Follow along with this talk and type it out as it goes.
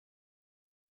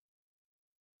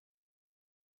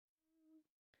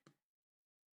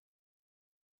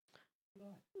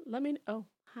Let me. Oh,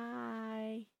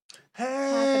 hi.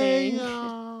 Hey, Happening.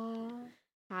 y'all.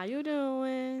 How you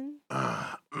doing?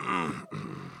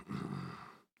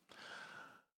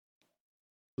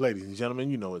 Ladies and gentlemen,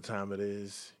 you know what time it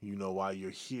is. You know why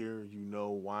you're here. You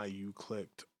know why you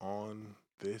clicked on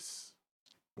this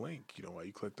link. You know why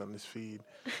you clicked on this feed.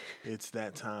 It's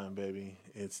that time, baby.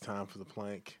 It's time for the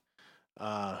plank.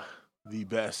 The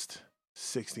best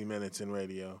 60 minutes in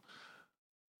radio.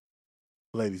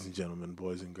 Ladies and gentlemen,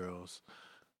 boys and girls,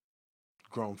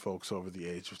 grown folks over the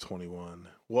age of 21,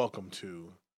 welcome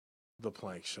to The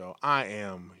Plank Show. I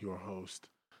am your host,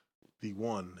 the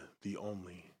one, the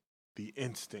only, the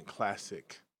instant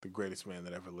classic, the greatest man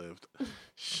that ever lived,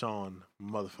 Sean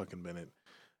motherfucking Bennett.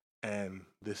 And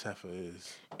this heifer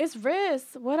is... It's Riz.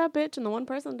 What up, bitch? And the one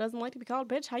person that doesn't like to be called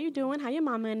bitch. How you doing? How your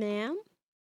mama and them?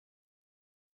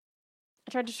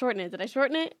 I tried to shorten it. Did I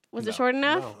shorten it? Was it short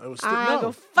enough? No, it was still...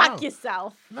 Go fuck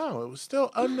yourself. No, it was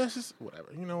still unnecessary.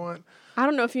 Whatever. You know what? I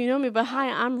don't know if you know me, but hi,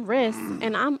 I'm Riz,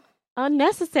 and I'm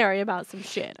unnecessary about some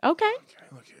shit. Okay? Okay,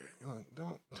 look here. Look,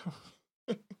 don't...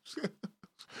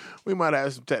 We might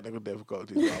have some technical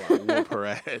difficulties while I whoop her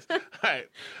ass. All right.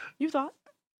 You thought?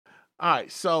 All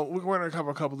right, so we're going to cover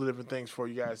a couple of different things for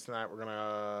you guys tonight. We're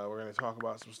gonna talk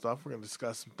about some stuff. We're gonna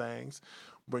discuss some things,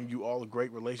 bring you all the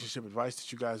great relationship advice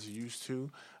that you guys are used to,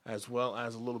 as well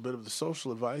as a little bit of the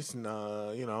social advice and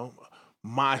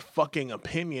my fucking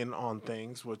opinion on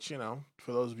things. Which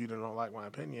for those of you that don't like my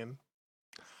opinion,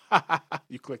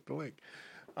 you click the link.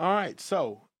 All right,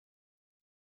 so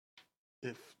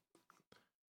if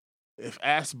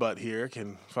ass butt here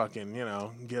can fucking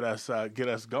get us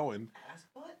going.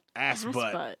 Ass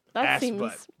butt. That Ass seems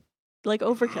butt. like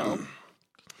overkill.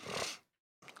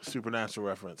 Supernatural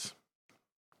reference.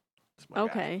 It's my guy,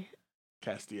 Okay.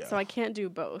 Castiel. So I can't do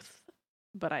both,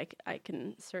 but I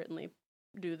can certainly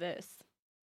do this.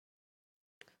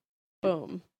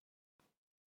 Boom.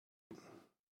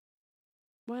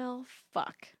 Well,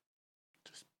 fuck.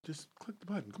 Just click the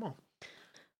button. Come on.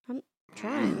 I'm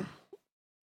trying.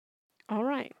 All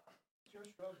right.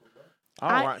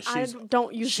 All right. I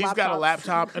don't use She's got a laptops.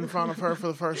 laptop in front of her for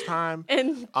the first time.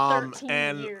 In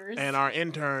 13 years. And our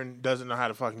intern doesn't know how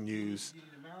to fucking use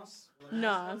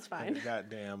No, it's fine.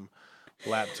 goddamn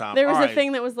laptop. There was All a right.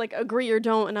 thing that was like agree or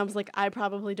don't, and I was like, I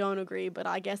probably don't agree, but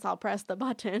I guess I'll press the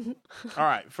button. All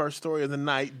right. First story of the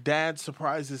night. Dad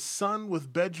surprises son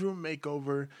with bedroom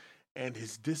makeover, and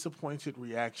his disappointed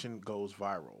reaction goes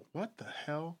viral. What the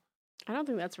hell? I don't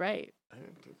think that's right. I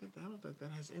don't think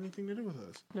that has anything to do with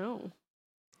us. No.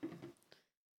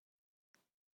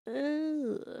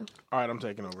 Ugh. All right, I'm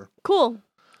taking over. Cool.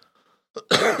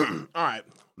 All right.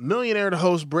 Millionaire to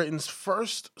host Britain's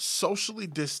first socially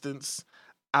distanced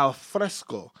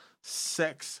alfresco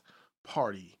sex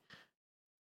party.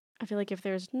 I feel like if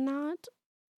there's not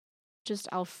just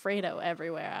Alfredo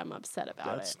everywhere, I'm upset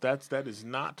about it. That is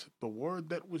not the word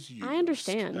that was used. I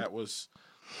understand. That was...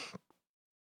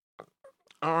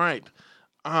 All right.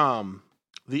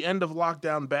 The end of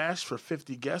lockdown bash for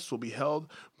 50 guests will be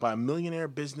held by millionaire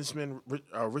businessman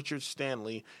Richard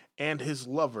Stanley and his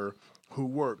lover, who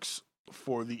works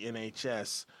for the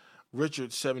NHS.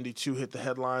 Richard, 72, hit the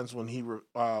headlines when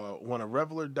when a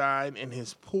reveler died in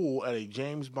his pool at a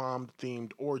James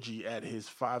Bond-themed orgy at his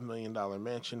 $5 million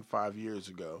mansion 5 years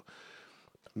ago.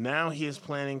 Now he is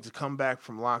planning to come back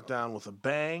from lockdown with a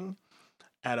bang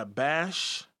at a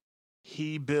bash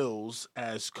he bills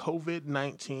as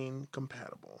COVID-19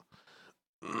 compatible.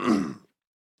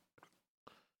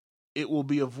 It will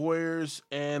be a voyeurs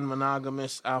and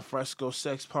monogamous alfresco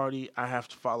sex party. I have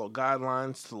to follow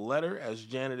guidelines to the letter, as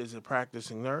Janet is a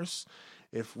practicing nurse.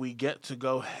 If we get to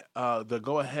go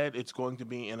ahead, it's going to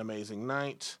be an amazing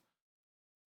night.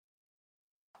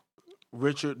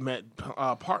 Richard met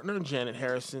partner Janet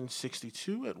Harrison,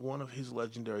 62, at one of his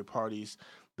legendary parties.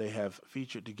 They have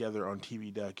featured together on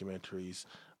TV documentaries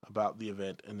about the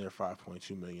event in their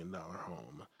 $5.2 million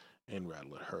home in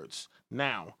Rattler Hertz.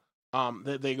 Now,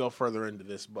 they go further into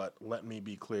this, but let me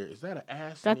be clear. Is that an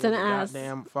ass? That's an ass.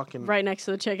 Goddamn fucking... Right next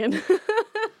to the chicken.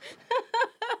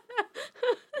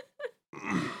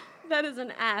 That is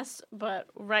an ass, but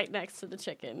right next to the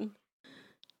chicken.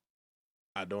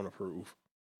 I don't approve.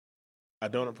 I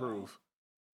don't approve.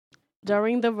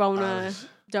 During the Rona,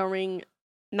 during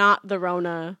not the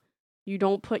Rona, you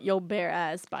don't put your bare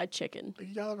ass by chicken.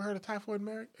 Y'all ever heard of Typhoid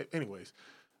Mary? Anyways.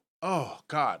 Oh,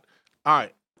 God. All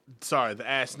right. Sorry, the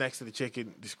ass next to the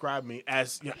chicken. Describe me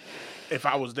as... if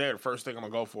I was there, the first thing I'm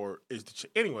going to go for is the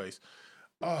chicken. Anyways.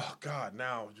 Oh, God.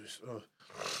 Now, just...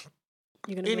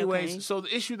 You're gonna Anyways, be okay? so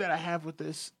the issue that I have with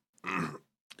this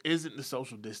isn't the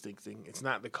social distancing. It's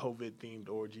not the COVID themed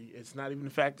orgy. It's not even the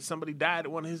fact that somebody died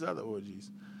at one of his other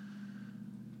orgies.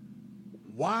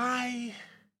 Why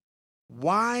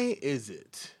is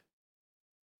it?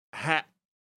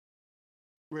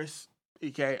 Riss,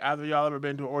 EK, either of y'all ever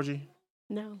been to an orgy?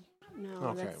 No.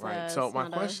 Okay, that's, right. So it's my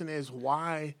not question is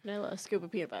why? A scoop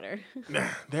of peanut butter.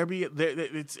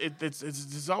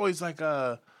 It's always like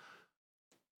a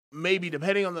maybe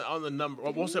depending on the number.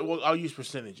 I'll use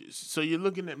percentages. So you're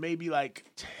looking at maybe like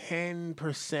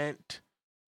 10%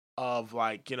 of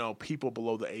like people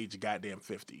below the age of goddamn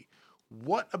 50.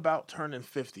 What about turning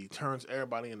 50 turns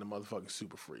everybody into motherfucking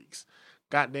super freaks?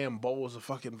 Goddamn bowls of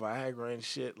fucking Viagra and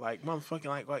shit, like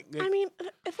motherfucking like. I mean,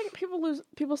 I think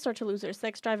people start to lose their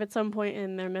sex drive at some point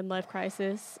in their midlife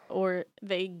crisis, or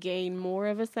they gain more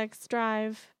of a sex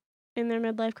drive in their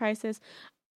midlife crisis.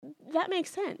 That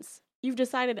makes sense. You've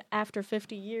decided after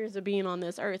 50 years of being on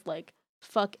this earth, like,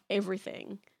 fuck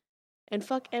everything and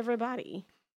fuck everybody,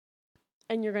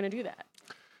 and you're gonna do that.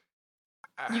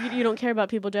 You don't care about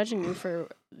people judging you for,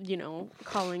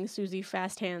 calling Susie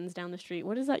Fast Hands down the street.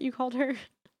 What is that you called her?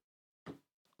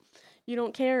 You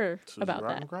don't care Susie about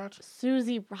Rotten that. Crotch?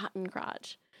 Susie Rotten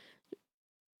Crotch.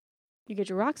 You get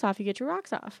your rocks off,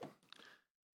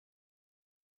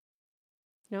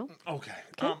 No? Okay.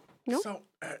 Nope. So,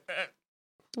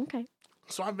 Okay.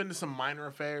 so I've been to some minor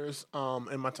affairs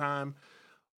in my time.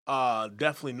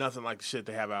 Definitely nothing like the shit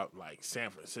they have out like San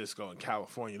Francisco and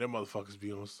California. Them motherfuckers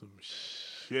be on some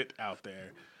shit out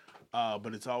there.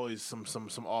 But it's always some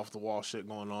off the wall shit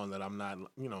going on that I'm not,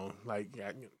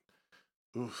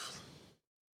 oof.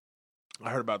 I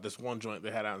heard about this one joint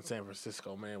they had out in San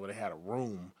Francisco, man, where they had a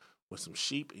room with some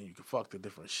sheep and you could fuck the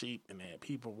different sheep and they had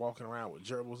people walking around with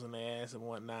gerbils in their ass and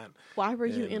whatnot. Why were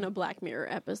you in a Black Mirror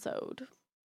episode?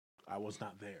 I was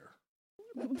not there.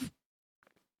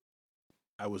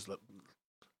 I was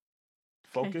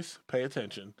focus, pay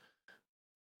attention.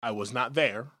 I was not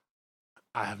there.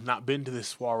 I have not been to this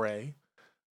soiree.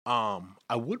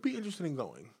 I would be interested in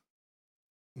going.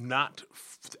 Not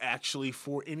actually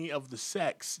for any of the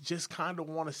sex. Just kind of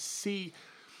want to see.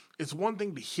 It's one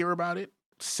thing to hear about it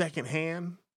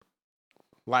secondhand.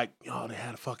 Like, they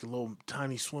had a fucking little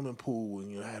tiny swimming pool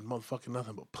and had motherfucking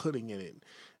nothing but pudding in it.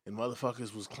 And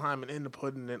motherfuckers was climbing in the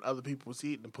pudding and other people was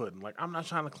eating the pudding. Like, I'm not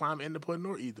trying to climb in the pudding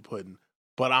or eat the pudding.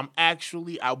 But I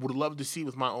would love to see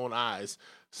with my own eyes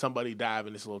somebody dive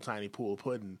in this little tiny pool of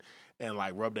pudding and,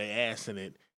 like, rub their ass in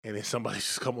it. And then somebody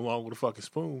just come along with a fucking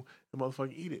spoon and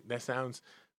motherfucking eat it.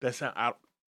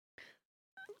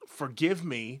 Forgive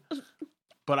me,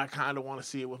 but I kind of want to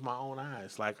see it with my own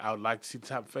eyes. Like, I would like to see the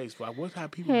type of face. But what have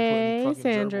people putting fucking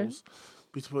Sandra. gerbils?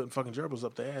 Be putting fucking gerbils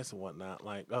up their ass and whatnot.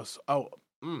 Like,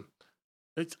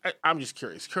 I'm just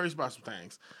curious about some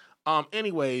things.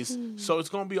 Anyways, so it's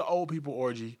gonna be an old people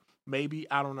orgy. Maybe,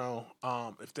 I don't know.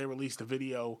 If they release the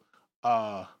video,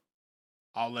 I'll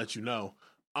let you know.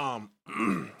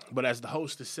 But as the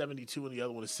host is 72 and the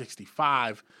other one is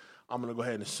 65, I'm gonna go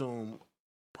ahead and assume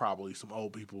probably some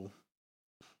old people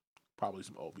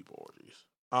orgies.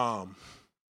 I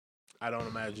don't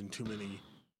imagine too many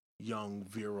young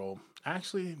virile.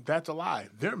 Actually, that's a lie.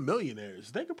 They're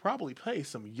millionaires. They could probably pay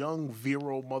some young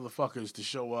virile motherfuckers to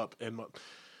show up and.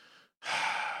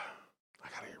 I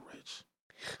gotta get rich.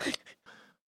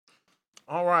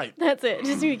 All right. That's it.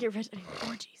 Just need to get rich.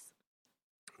 Orgies.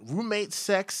 Roommate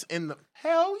sex in the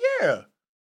hell yeah.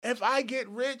 If I get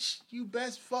rich, you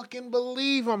best fucking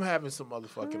believe I'm having some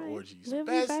motherfucking orgies. Live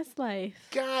your best life.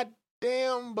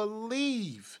 Goddamn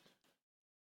believe.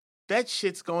 That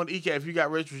shit's going to EK. If you got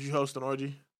rich, would you host an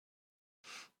orgy?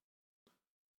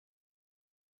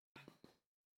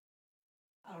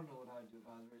 I don't know what I'd do if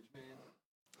I was rich, man.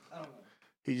 I don't know.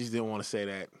 He just didn't want to say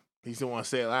that. He just didn't want to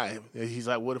say it live. He's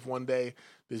like, what if one day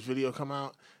this video come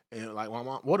out and like my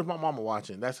mom? What if my mama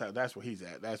watching? That's where he's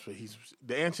at. That's what he's.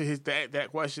 The answer to that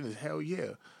question is hell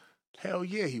yeah,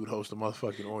 he would host a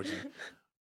motherfucking orgy.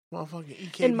 Motherfucking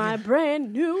EK in my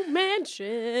brand new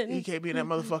mansion. EK being that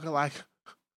motherfucker like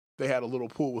they had a little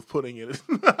pool with pudding in it.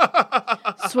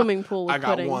 Swimming pool with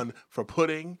pudding. I got one for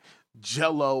pudding,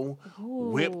 Jello, Ooh.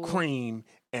 whipped cream,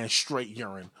 and straight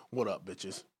urine. What up,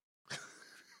 bitches?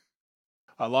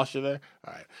 I lost you there?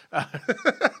 All right.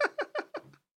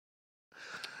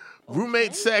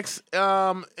 Roommate sex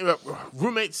in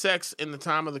the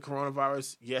time of the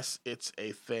coronavirus. Yes, it's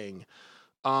a thing.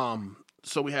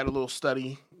 So we had a little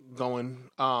study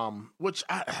going, so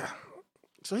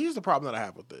here's the problem that I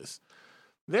have with this.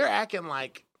 They're acting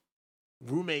like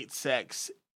roommate sex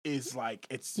is like,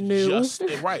 it's new. Just,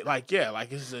 right. Like, yeah,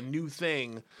 like this is a new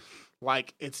thing.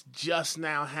 Like, it's just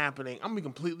now happening. I'm going to be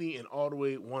completely and all the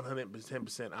way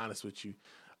 110% honest with you.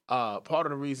 Part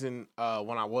of the reason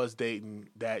when I was dating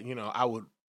that, I would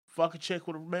fuck a chick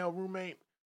with a male roommate,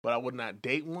 but I would not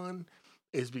date one,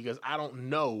 is because I don't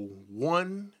know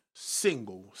one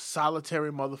single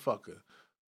solitary motherfucker,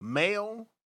 male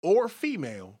or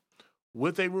female,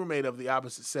 with a roommate of the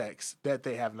opposite sex that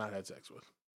they have not had sex with.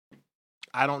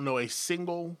 I don't know a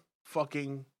single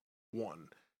fucking one.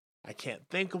 I can't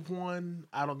think of one.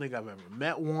 I don't think I've ever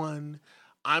met one.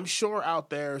 I'm sure out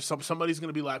there somebody's going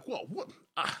to be like, well, what?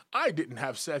 I didn't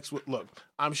have sex with. Look,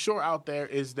 I'm sure out there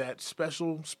is that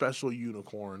special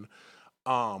unicorn,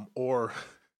 or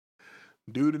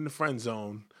dude in the friend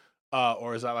zone,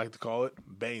 or as I like to call it,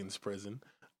 Bane's prison,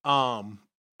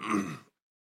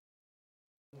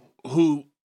 who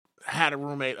had a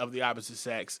roommate of the opposite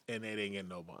sex and they didn't get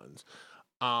no buns.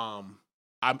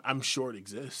 I'm sure it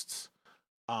exists.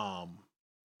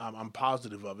 I'm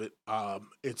positive of it.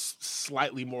 It's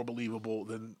slightly more believable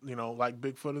than, like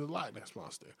Bigfoot or the Loch Ness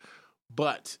Monster.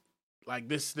 But like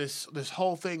this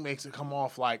whole thing makes it come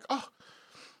off like, oh,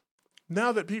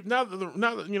 now that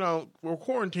we're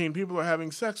quarantined, people are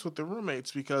having sex with their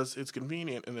roommates because it's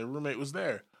convenient and their roommate was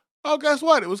there. Oh, guess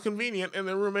what? It was convenient and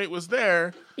their roommate was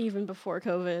there even before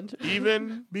COVID.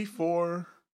 Even before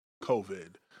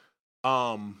COVID.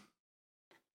 I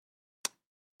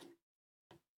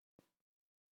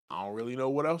don't really know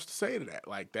what else to say to that.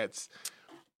 Like, that's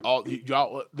all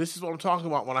y'all. This is what I'm talking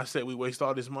about when I say we waste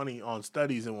all this money on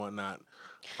studies and whatnot.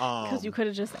 Because you could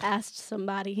have just asked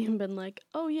somebody and been like,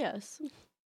 "Oh yes."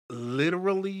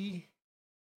 Literally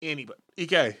anybody.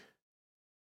 EK, let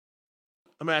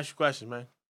me ask you a question, man.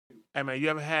 Hey, man, you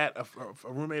ever had a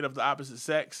roommate of the opposite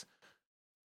sex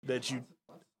that you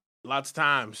lots of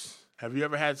times? Have you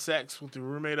ever had sex with the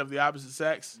roommate of the opposite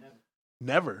sex?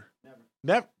 Never.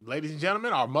 Ladies and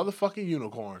gentlemen, our motherfucking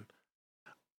unicorn.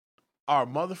 Our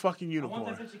motherfucking unicorn. I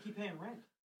want that bitch to keep paying rent.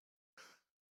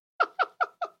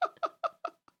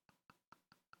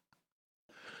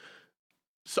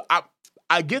 So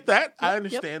I get that. I Yep,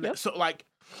 understand yep. that. So like,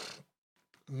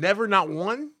 never, not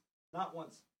one? Not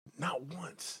once. Not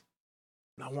once.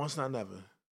 Not once, not never.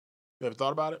 You ever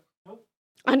thought about it? Nope.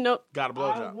 I know. Got a I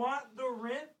blowjob. want the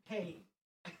rent paid.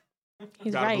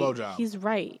 He's Got a right. blowjob. He's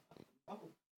right. Oh,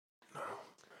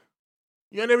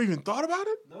 You ain't never even thought about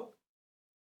it? nope.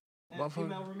 And Motherfucker.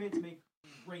 female roommates make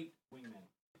great wingmen.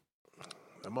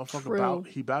 That motherfucker True.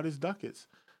 he bout his ducats.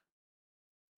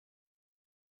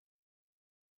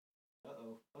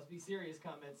 Uh-oh. Must be serious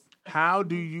comments. How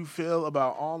do you feel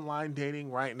about online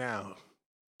dating right now?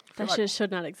 That like- shit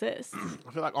should not exist.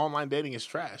 I feel like online dating is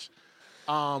trash.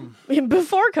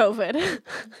 Before COVID.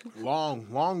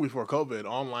 Long before COVID,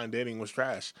 online dating was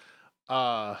trash.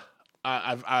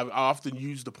 I've often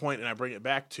used the point, and I bring it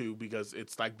back to, because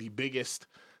it's like the biggest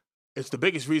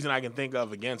reason I can think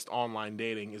of against online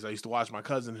dating is I used to watch my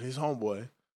cousin and his homeboy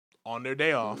on their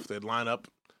day off. They'd line up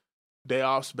day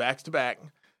offs back to back,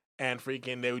 and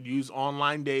freaking they would use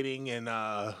online dating, and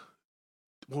what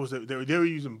was it? They were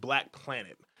using Black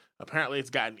Planet. Apparently, it's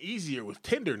gotten easier with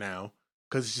Tinder now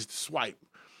because it's just a swipe.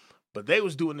 But they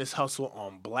was doing this hustle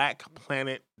on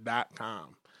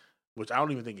BlackPlanet.com, which I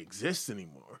don't even think exists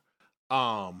anymore.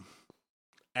 And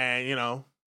boop,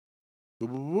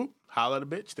 boop, boop, holla at a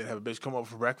bitch. They'd have a bitch come over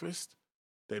for breakfast.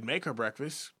 They'd make her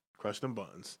breakfast, crush them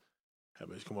buns.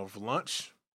 Have a bitch come over for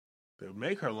lunch. They would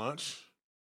make her lunch,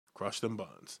 crush them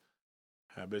buns.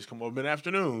 Have a bitch come over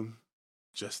mid-afternoon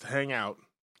just to hang out,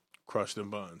 crush them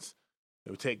buns. They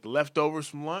would take the leftovers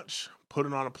from lunch, put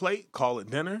it on a plate, call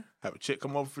it dinner, have a chick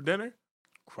come over for dinner,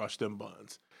 crush them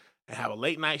buns. And have a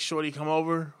late night shorty come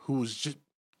over who was just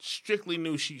strictly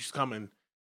knew she was coming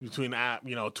between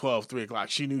 12, 3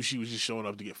 o'clock. She knew she was just showing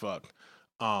up to get fucked,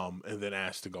 and then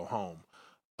asked to go home.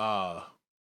 And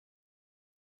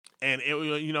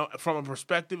it, from a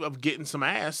perspective of getting some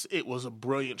ass, it was a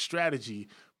brilliant strategy.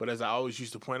 But as I always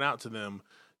used to point out to them,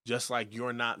 just like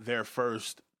you're not their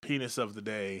first penis of the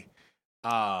day,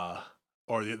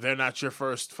 or they're not your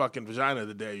first fucking vagina of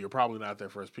the day, you're probably not their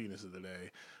first penis of the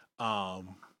day. Y'all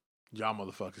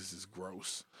motherfuckers is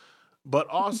gross. But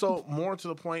also, more to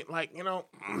the point, like,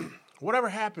 whatever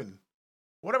happened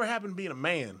being a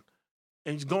man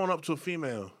and just going up to a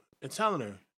female and telling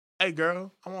her, hey,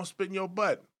 girl, I want to spit in your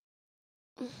butt.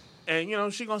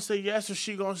 And, she going to say yes or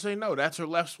she going to say no. That's her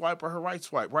left swipe or her right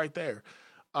swipe right there.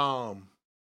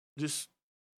 Just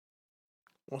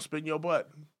want to spit in your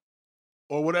butt.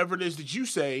 Or whatever it is that you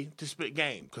say to spit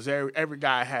game. Because every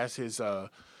guy has his,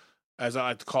 as I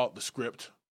like to call it, the script.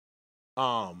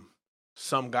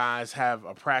 Some guys have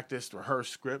a practiced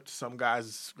rehearsed script. Some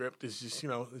guys' script is just,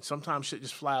 sometimes shit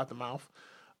just fly out the mouth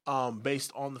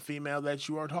based on the female that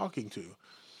you are talking to.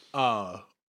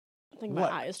 I think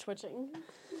What? my eye is twitching.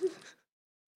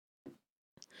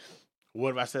 What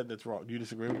have I said that's wrong? Do you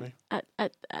disagree with me? I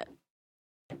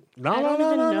No, I no, don't no,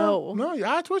 even no, know. no. Your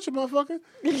eye twitching, motherfucker.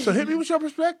 So hit me with your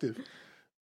perspective.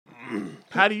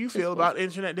 How do you feel about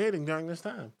internet dating during this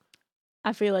time?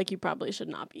 I feel like you probably should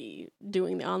not be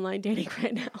doing the online dating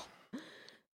right now.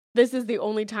 This is the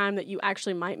only time that you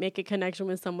actually might make a connection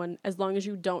with someone as long as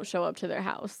you don't show up to their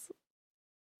house.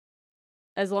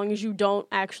 As long as you don't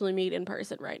actually meet in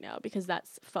person right now, because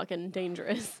that's fucking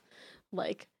dangerous.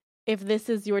 Like, if this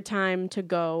is your time to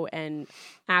go and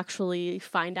actually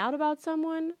find out about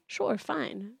someone, sure,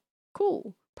 fine.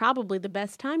 Cool. Probably the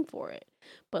best time for it.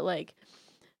 But, like,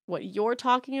 what you're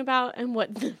talking about and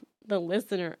what the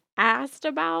listener asked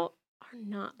about are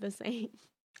not the same.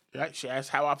 Right? She asked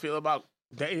how I feel about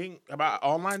dating, about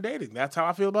online dating. That's how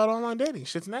I feel about online dating.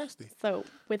 Shit's nasty. So,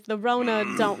 with the Rona,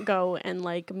 don't go and,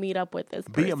 like, meet up with this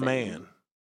person. Be a man.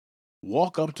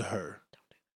 Walk up to her.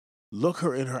 Look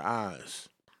her in her eyes.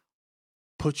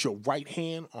 Put your right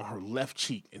hand on her left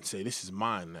cheek and say, "This is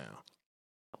mine now."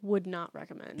 Would not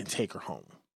recommend. And take her home.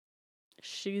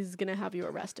 She's gonna have you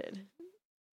arrested.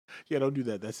 Yeah, don't do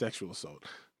that. That's sexual assault.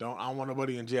 I don't want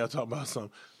nobody in jail talking about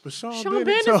something. But Sean Bennett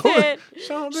Bennett said,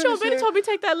 Sean Sean Bennett told me to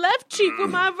take that left cheek with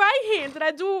my right hand. Did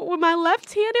I do it with my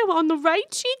left hand on the right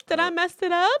cheek? Did I mess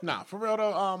it up? Nah, for real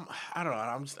though. I don't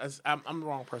know. I'm the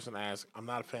wrong person to ask. I'm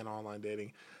not a fan of online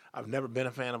dating. I've never been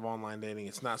a fan of online dating.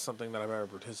 It's not something that I've ever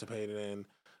participated in.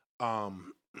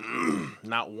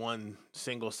 Not one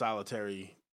single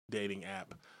solitary dating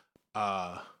app.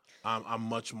 I'm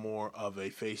much more of a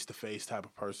face-to-face type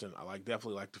of person. I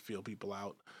definitely like to feel people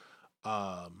out.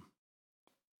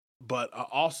 But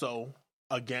also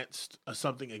against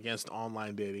something against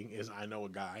online dating is I know a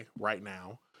guy right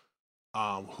now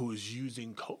who is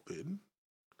using COVID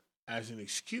as an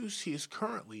excuse. He is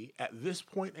currently at this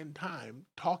point in time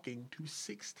talking to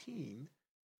 16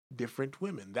 different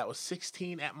women. That was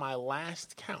 16 at my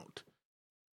last count.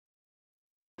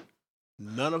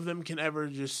 None of them can ever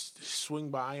just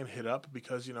swing by and hit up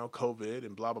because, COVID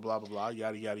and blah, blah, blah, blah, blah,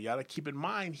 yada, yada, yada. Keep in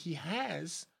mind, he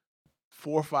has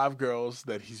 4 or 5 girls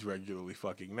that he's regularly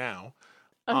fucking now.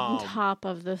 On top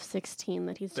of the 16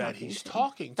 that he's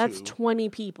talking to. That's 20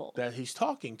 people. That he's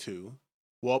talking to.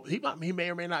 Well, he may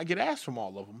or may not get asked from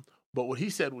all of them. But what he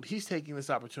said, what he's taking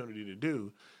this opportunity to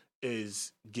do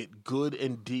is get good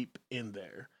and deep in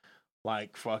there.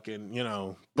 Like fucking,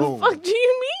 boom. The fuck do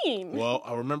you mean? Well,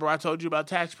 I remember I told you about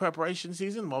tax preparation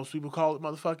season. Most people call it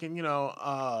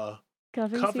motherfucking,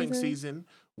 cuffing season,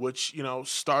 which,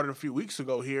 started a few weeks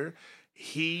ago here.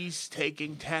 He's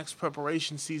taking tax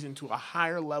preparation season to a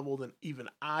higher level than even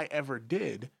I ever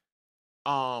did.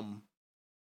 COVID,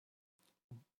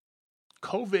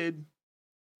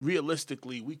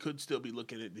 realistically, we could still be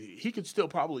looking at he could still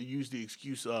probably use the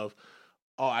excuse of,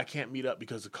 oh, I can't meet up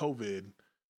because of COVID.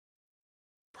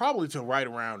 Probably to right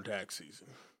around tax season.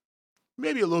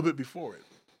 Maybe a little bit before it.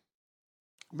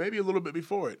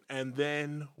 And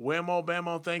then, whammo,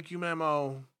 bammo, thank you,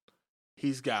 memo.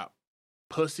 He's got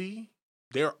pussy.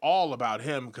 They're all about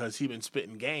him because he been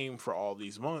spitting game for all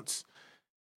these months.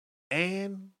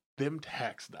 And them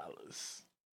tax dollars.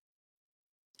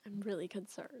 I'm really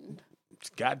concerned. It's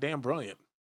goddamn brilliant.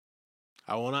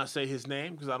 I will not say his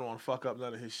name because I don't want to fuck up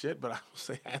none of his shit, but I will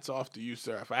say hats off to you,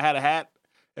 sir. If I had a hat,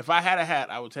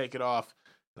 I would take it off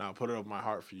and I'll put it over my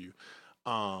heart for you.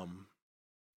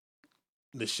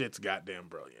 The shit's goddamn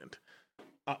brilliant.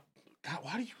 God,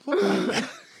 why do you look like that?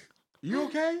 You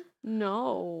okay?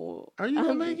 No. Are you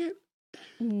gonna make it?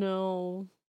 No.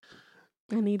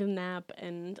 I need a nap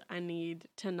and I need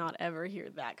to not ever hear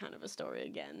that kind of a story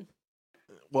again.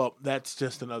 Well, that's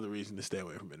just another reason to stay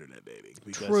away from internet dating.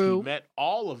 Because True. He met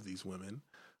all of these women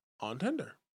on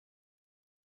Tinder.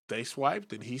 They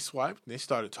swiped and he swiped and they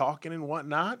started talking and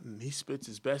whatnot, and he spits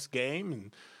his best game,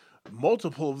 and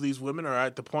multiple of these women are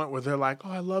at the point where they're like,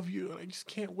 oh, I love you and I just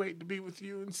can't wait to be with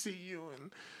you and see you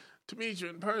and to meet you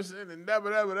in person and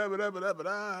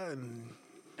da-ba-da-ba-da-ba-da-ba-da-ba-da, and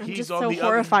I'm he's just on so the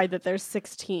horrified that there's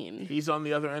 16. He's on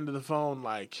the other end of the phone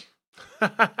like,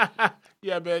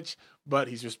 yeah, bitch. But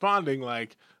he's responding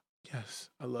like, yes,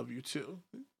 I love you too.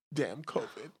 Damn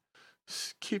COVID.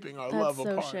 It's keeping our love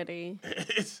apart. That's so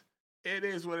shitty. It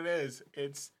is what it is.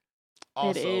 It's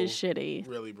also it is shitty.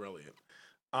 Really brilliant.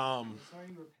 I'm sorry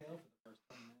you were pale for the first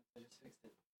 20 minutes. I just fixed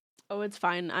it. Oh, it's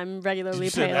fine. I'm regularly You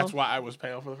said pale. that's why I was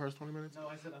pale for the first 20 minutes? No,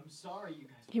 I said I'm sorry you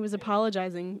guys. He was pale.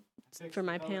 apologizing I fixed for the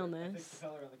my color. paleness. I fixed the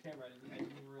color on the camera. I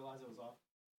didn't even realize it was off.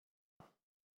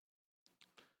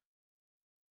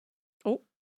 Oh,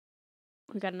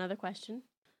 we got another question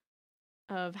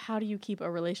of how do you keep a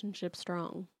relationship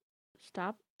strong?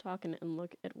 Stop talking and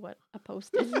look at what I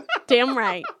posted. Damn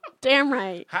right. Damn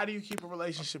right. How do you keep a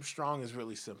relationship strong is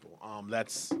really simple.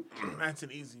 That's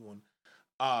an easy one.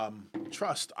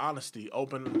 Trust, honesty,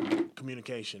 open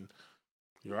communication.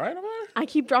 You all right over there? I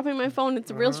keep dropping my phone.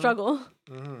 It's a real struggle.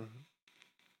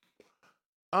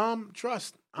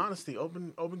 Trust, honesty,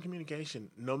 open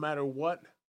communication. No matter what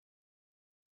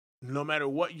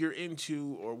you're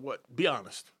into or what, be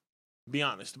honest. Be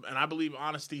honest. And I believe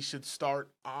honesty should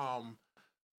start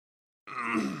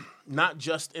not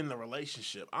just in the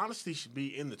relationship. Honesty should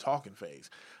be in the talking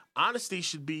phase. Honesty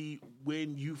should be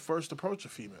when you first approach a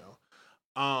female.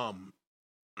 And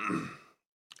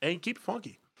keep it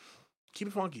funky. Keep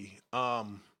it funky.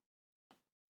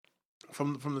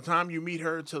 From the time you meet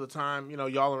her to the time,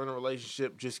 y'all are in a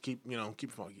relationship, just keep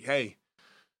it funky. Hey,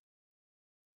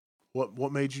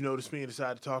 what made you notice me and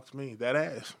decide to talk to me? That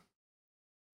ass.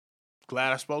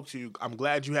 Glad I spoke to you. I'm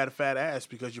glad you had a fat ass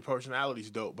because your personality's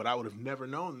dope, but I would have never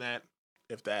known that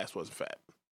if the ass wasn't fat.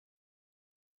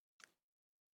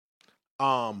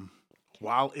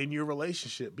 While in your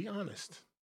relationship, be honest.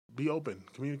 Be open.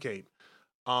 Communicate.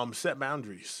 Set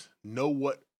boundaries. Know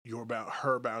what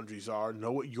her boundaries are.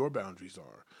 Know what your boundaries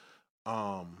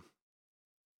are.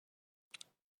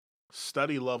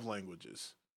 Study love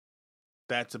languages.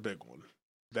 That's a big one.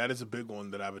 That is a big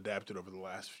one that I've adapted over the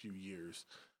last few years.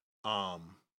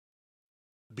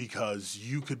 Because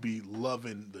you could be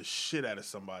loving the shit out of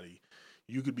somebody.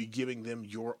 You could be giving them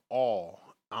your all.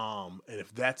 And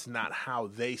if that's not how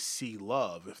they see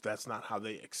love, if that's not how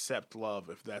they accept love,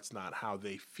 if that's not how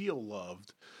they feel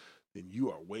loved, then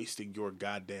you are wasting your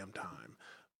goddamn time.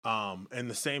 And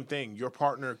the same thing, your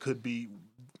partner could be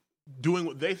doing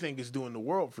what they think is doing the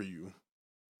world for you.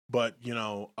 But,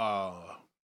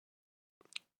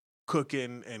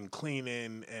 cooking and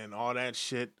cleaning and all that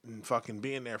shit and fucking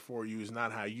being there for you is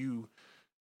not how you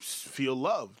feel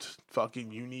loved.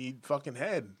 Fucking, you need fucking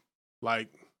head. Like,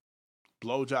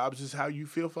 blowjobs is how you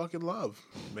feel fucking love.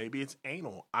 Maybe it's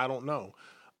anal. I don't know.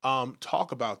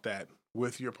 Talk about that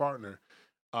with your partner.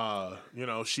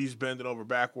 She's bending over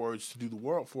backwards to do the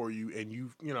world for you, and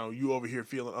you over here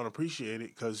feeling unappreciated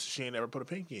because she ain't ever put a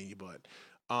pinky in your butt.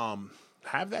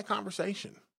 Have that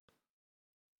conversation.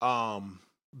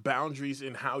 Boundaries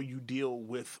in how you deal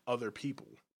with other people.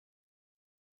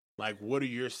 Like, what are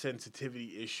your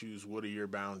sensitivity issues? What are your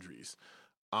boundaries?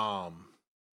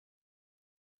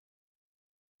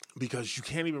 Because you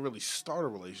can't even really start a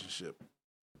relationship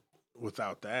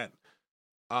without that.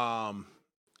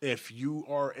 If you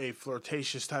are a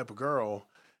flirtatious type of girl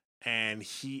and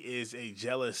he is a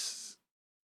jealous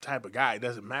type of guy, it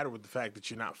doesn't matter with the fact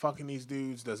that you're not fucking these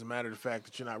dudes, doesn't matter the fact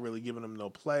that you're not really giving them no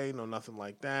play, no nothing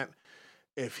like that.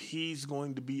 If he's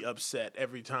going to be upset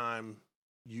every time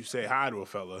you say hi to a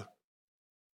fella,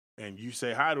 and you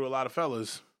say hi to a lot of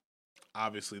fellas,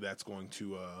 obviously that's going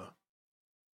to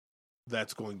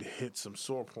hit some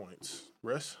sore points.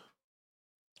 Riss?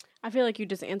 I feel like you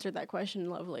just answered that question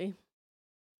lovely.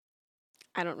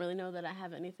 I don't really know that I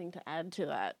have anything to add to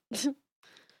that.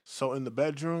 So in the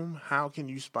bedroom, how can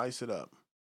you spice it up?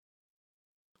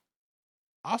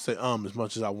 I'll say as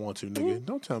much as I want to, nigga.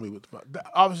 Don't tell me what the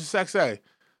obviously sex say.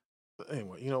 But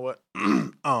anyway, you know what?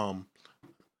 The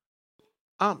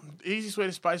easiest way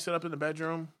to spice it up in the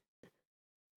bedroom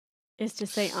is to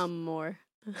say more.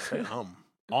 Say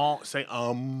say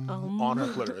on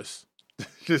her clitoris.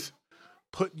 Just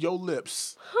put your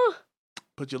lips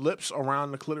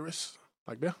around the clitoris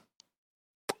like that,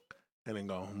 and then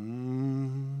go.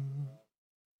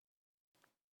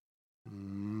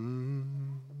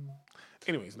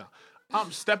 Anyways, now,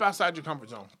 step outside your comfort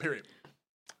zone. Period.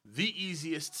 The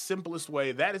easiest, simplest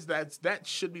way. That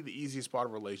should be the easiest part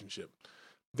of a relationship.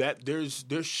 That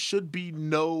there should be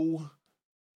no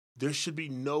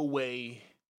way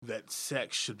that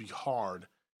sex should be hard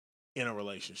in a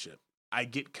relationship. I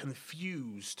get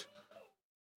confused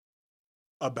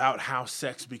about how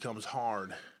sex becomes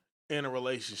hard in a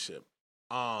relationship.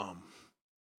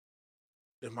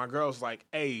 If my girl's like,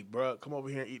 "Hey, bro, come over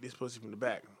here and eat this pussy from the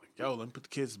back," I'm like, "Yo, let me put the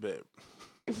kids to bed."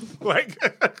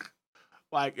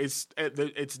 like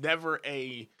it's never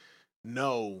a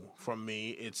no from me.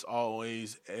 It's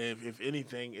always, if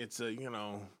anything, it's a,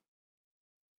 as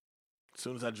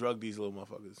soon as I drug these little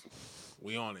motherfuckers,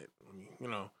 we on it. I mean,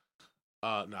 no,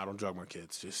 I don't drug my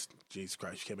kids. Just Jesus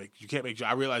Christ, you can't make.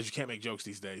 I realize you can't make jokes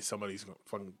these days. Somebody's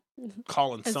fucking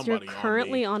calling somebody. You're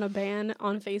currently on a ban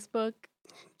on Facebook.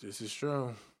 This is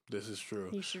true.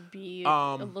 You should be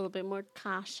a little bit more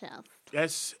cautious.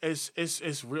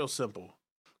 It's real simple.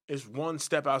 It's 1,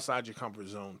 step outside your comfort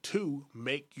zone. 2,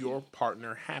 make your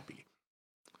partner happy.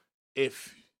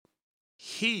 If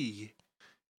he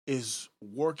is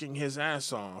working his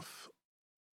ass off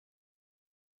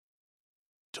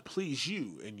to please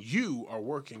you, and you are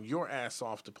working your ass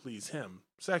off to please him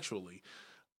sexually,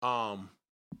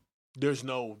 there's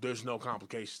no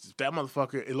complications. If that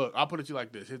motherfucker, look, I'll put it to you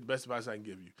like this. Here's the best advice I can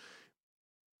give you.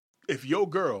 If your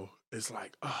girl is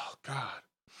like, oh God,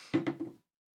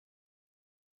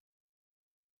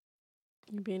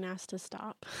 You're being asked to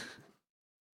stop.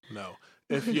 no.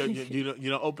 If you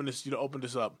don't open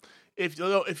this up. If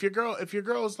your girl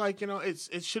is like,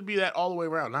 it should be that all the way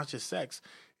around, not just sex.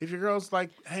 If your girl's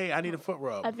like, hey, I need a foot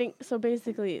rub. I think so.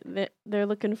 Basically, they're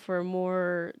looking for a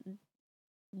more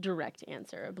direct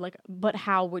answer. Like, but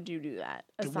how would you do that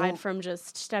aside from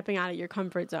just stepping out of your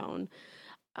comfort zone?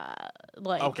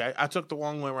 Okay, I took the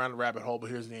long way around the rabbit hole, but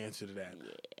here's the answer to that.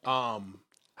 Yeah.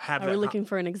 Are we looking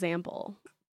for an example?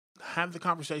 Have the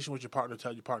conversation with your partner.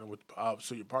 Tell your partner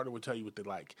so your partner will tell you what they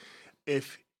like.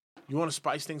 If you want to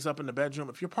spice things up in the bedroom,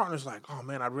 if your partner's like, oh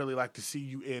man, I'd really like to see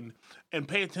you in, and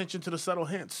pay attention to the subtle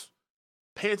hints.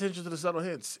 Pay attention to the subtle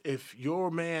hints. If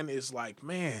your man is like,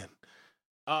 man,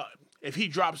 if he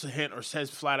drops a hint or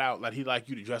says flat out that he'd like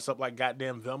you to dress up like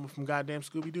goddamn Velma from goddamn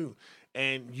Scooby-Doo,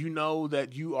 and you know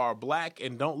that you are black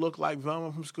and don't look like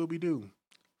Velma from Scooby-Doo,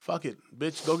 fuck it,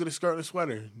 bitch, go get a skirt and a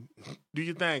sweater. Do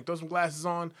your thing. Throw some glasses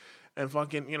on and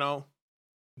fucking,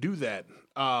 do that.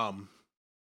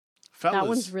 Fellas. That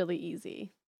one's really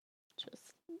easy.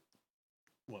 Just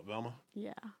what, Velma?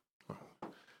 Yeah.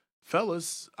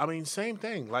 Fellas, I mean, same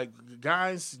thing. Like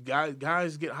guys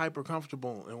get hyper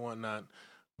comfortable and whatnot.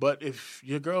 But if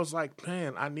your girl's like,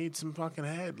 man, I need some fucking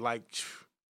head, like,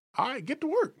 all right, get to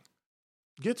work.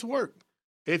 Get to work.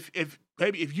 If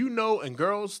baby, if you know, and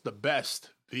girls, the best,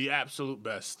 the absolute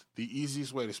best, the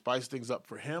easiest way to spice things up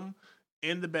for him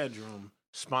in the bedroom,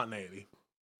 spontaneity.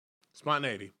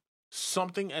 Spontaneity.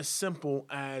 Something as simple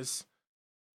as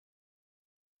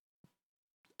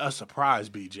a surprise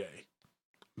BJ.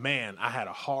 Man, I had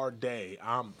a hard day.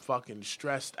 I'm fucking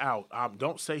stressed out.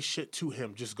 Don't say shit to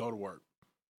him. Just go to work.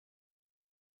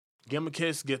 Give him a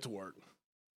kiss, get to work.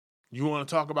 You want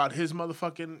to talk about his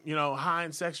motherfucking, high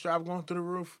and sex drive going through the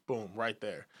roof? Boom, right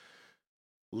there.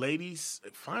 Ladies,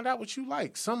 find out what you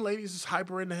like. Some ladies is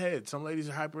hyper in the head. Some ladies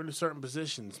are hyper into certain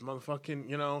positions.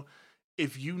 Motherfucking,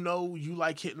 if you know you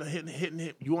like hitting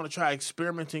him, you want to try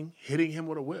experimenting, hitting him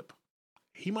with a whip.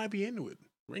 He might be into it.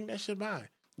 Ring that shit by.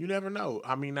 You never know.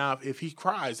 I mean, now if he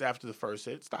cries after the first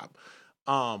hit, stop.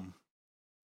 And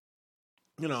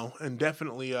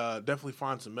definitely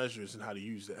find some measures in how to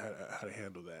use that, how to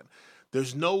handle that.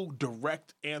 There's no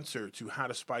direct answer to how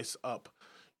to spice up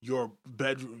your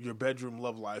bedroom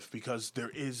love life, because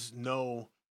there is no.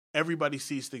 Everybody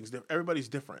sees things. Everybody's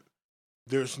different.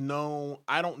 There's no.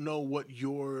 I don't know what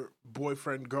your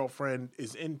boyfriend, girlfriend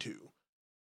is into,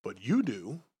 but you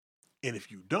do, and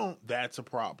if you don't, that's a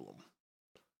problem.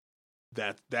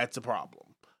 That's a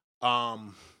problem.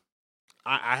 I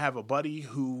have a buddy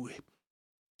who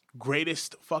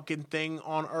greatest fucking thing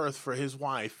on earth for his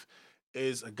wife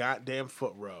is a goddamn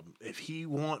foot rub. If he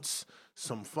wants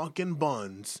some fucking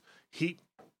buns, he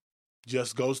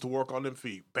just goes to work on them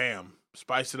feet. Bam.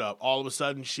 Spice it up. All of a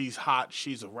sudden, she's hot.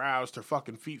 She's aroused. Her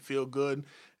fucking feet feel good.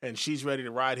 And she's ready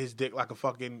to ride his dick like a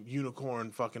fucking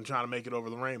unicorn fucking trying to make it over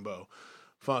the rainbow.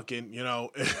 Fucking,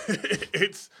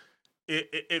 it's...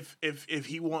 If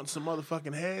he wants some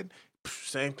motherfucking head,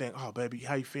 same thing. Oh, baby,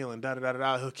 how you feeling?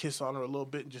 Da-da-da-da-da. He'll kiss on her a little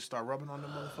bit and just start rubbing on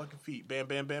them motherfucking feet. Bam,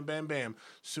 bam, bam, bam, bam.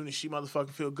 Soon as she motherfucking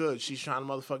feel good, she's trying to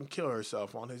motherfucking kill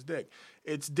herself on his dick.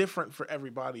 It's different for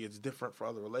everybody. It's different for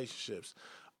other relationships.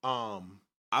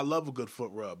 I love a good foot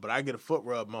rub, but I get a foot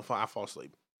rub, motherfucker, I fall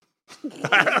asleep.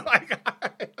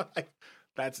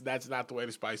 That's not the way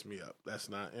to spice me up. That's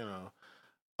not,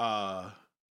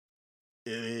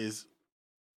 it is.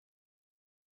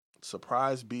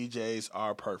 Surprise BJs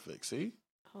are perfect. See?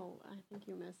 Oh, I think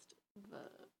you missed the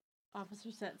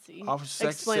Officer Sexy. Officer Sexy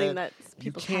explaining said, that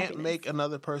you can't make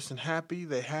another person happy.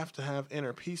 They have to have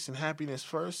inner peace and happiness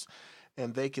first,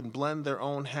 and they can blend their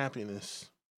own happiness.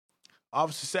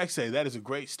 Officer Sexy, that is a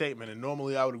great statement, and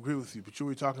normally I would agree with you, but you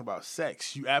were talking about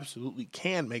sex. You absolutely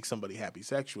can make somebody happy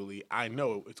sexually. I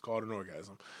know it's called an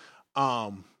orgasm.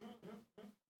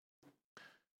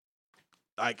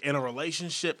 Like in a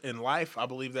relationship, in life, I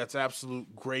believe that's absolute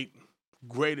great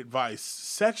advice.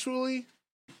 Sexually,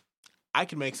 I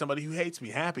can make somebody who hates me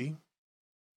happy,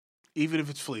 even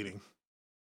if it's fleeting.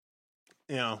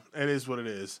 It is what it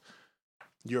is.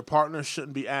 Your partner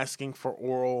shouldn't be asking for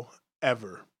oral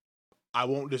ever. I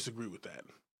won't disagree with that.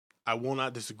 I will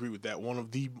not disagree with that. One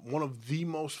of the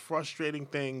most frustrating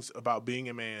things about being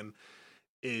a man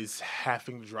is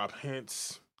having to drop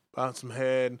hints about some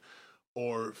head,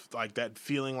 or like that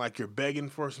feeling like you're begging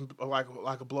for some like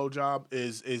a blowjob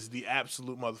is the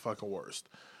absolute motherfucking worst.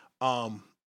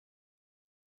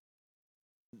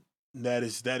 That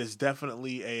is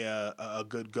definitely a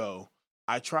good go.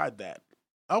 I tried that.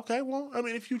 Okay, well, I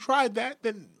mean, if you tried that,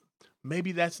 then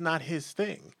maybe that's not his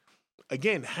thing.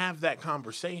 Again, have that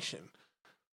conversation.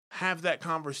 Have that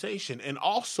conversation, and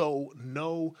also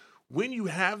know when you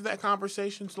have that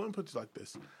conversation. So let me put it like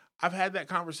this: I've had that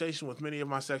conversation with many of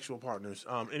my sexual partners,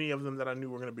 any of them that I knew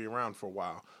were going to be around for a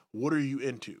while. What are you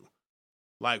into?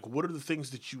 Like, what are the things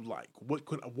that you like?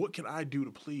 What can I do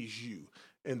to please you?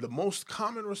 And the most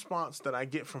common response that I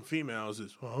get from females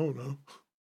is, well, I don't know.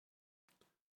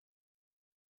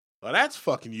 Well, that's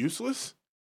fucking useless.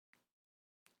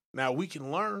 Now, we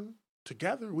can learn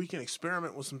together. We can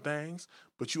experiment with some things,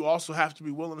 but you also have to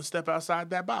be willing to step outside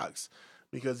that box.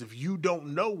 Because if you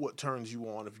don't know what turns you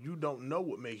on, if you don't know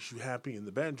what makes you happy in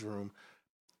the bedroom,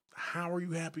 how are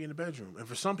you happy in the bedroom? And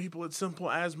for some people, it's simple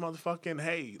as motherfucking,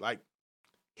 hey, like,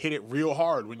 hit it real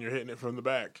hard when you're hitting it from the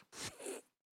back.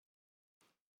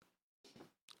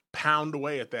 Pound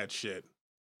away at that shit.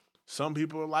 Some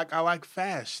people are like, I like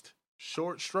fast,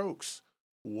 short strokes,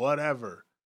 whatever.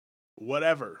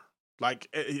 Like,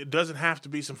 it doesn't have to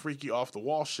be some freaky off the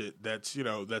wall shit that's,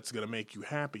 that's going to make you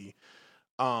happy.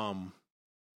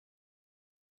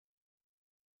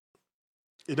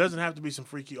 It doesn't have to be some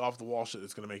freaky off the wall shit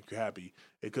that's going to make you happy.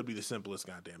 It could be the simplest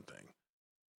goddamn thing.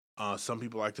 Some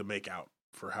people like to make out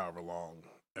for however long,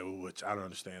 which I don't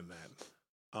understand that.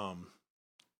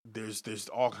 There's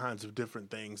all kinds of different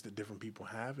things that different people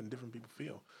have and different people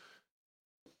feel.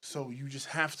 So you just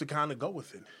have to kind of go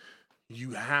with it.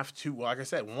 You have to, like I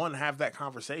said, one, have that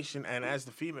conversation, and as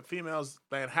the females,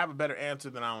 man, have a better answer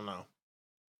than I don't know.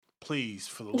 Please,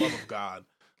 for the love of God.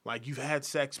 Like, you've had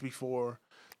sex before.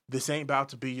 This ain't about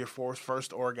to be your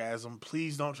first orgasm.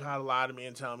 Please don't try to lie to me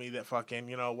and tell me that fucking,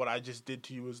 what I just did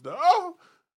to you is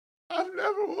I've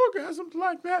never orgasmed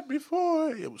like that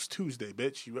before. It was Tuesday,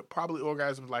 bitch. You probably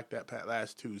orgasmed like that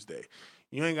last Tuesday.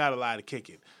 You ain't got to lie to kick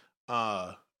it.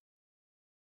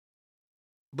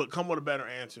 But come with a better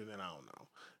answer than I don't know.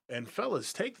 And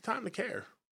fellas, take the time to care.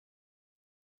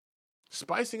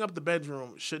 Spicing up the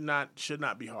bedroom should not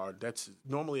be hard. That's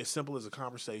normally as simple as a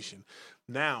conversation.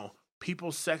 Now,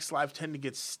 people's sex life tend to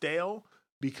get stale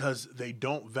because they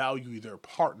don't value their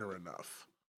partner enough.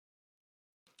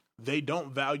 They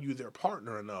don't value their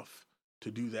partner enough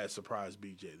to do that surprise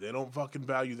BJ. They don't fucking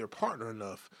value their partner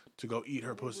enough to go eat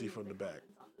her pussy from the back.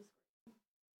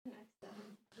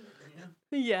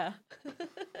 Yeah.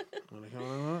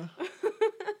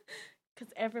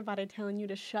 Because everybody telling you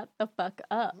to shut the fuck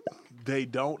up. They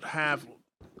don't have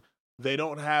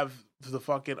the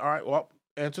fucking, all right, well,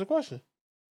 answer the question.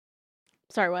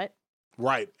 Sorry, what?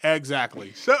 Right,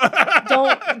 exactly.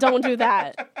 Don't do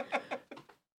that.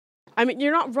 I mean,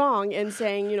 you're not wrong in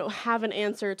saying, have an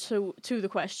answer to the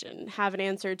question. Have an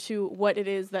answer to what it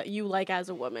is that you like as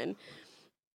a woman.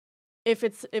 If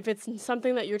it's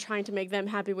something that you're trying to make them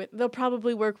happy with, they'll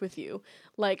probably work with you.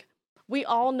 Like, we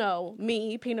all know,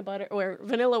 me, peanut butter, or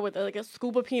vanilla with like a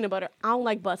scoop of peanut butter, I don't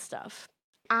like butt stuff.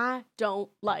 I don't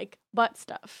like butt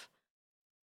stuff.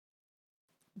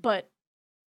 But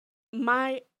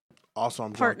my also,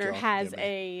 I'm partner has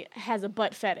a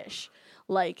butt fetish.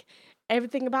 Like,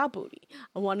 everything about booty.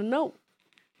 I want to know.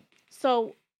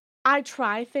 So I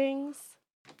try things.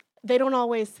 They don't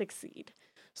always succeed.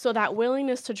 So that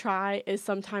willingness to try is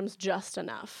sometimes just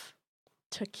enough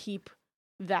to keep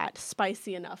that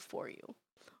spicy enough for you,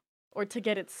 or to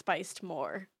get it spiced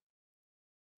more.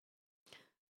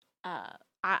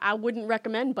 I wouldn't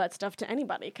recommend butt stuff to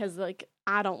anybody because, like,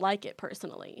 I don't like it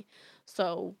personally.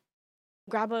 So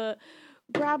grab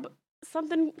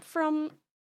something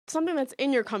that's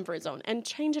in your comfort zone and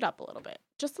change it up a little bit.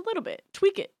 Just a little bit.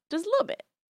 Tweak it. Just a little bit.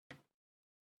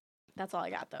 That's all I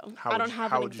got, though. I don't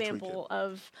have an example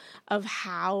of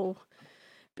how,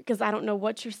 because I don't know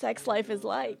what your sex life is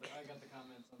like. I got the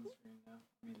comments on the screen now.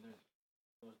 I mean,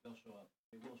 they'll show up.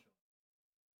 They will show up.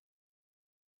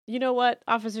 You know what,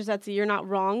 Officer Setzi, you're not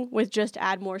wrong with just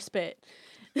add more spit.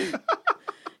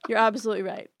 You're absolutely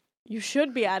right. You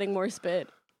should be adding more spit.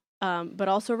 But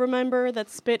also remember that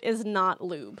spit is not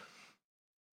lube.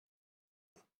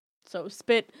 So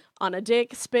spit on a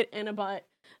dick, spit in a butt.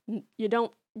 You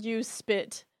don't use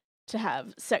spit to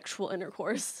have sexual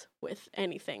intercourse with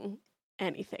anything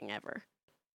ever.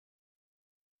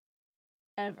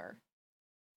 Ever.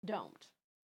 Don't.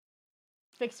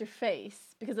 Fix your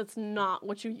face, because it's not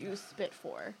what you use spit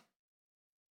for.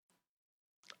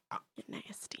 You're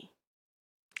nasty.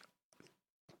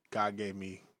 God gave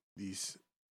me these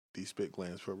spit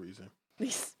glands for a reason.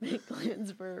 these spit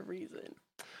glands for a reason.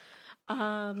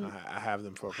 I have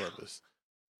them for a purpose.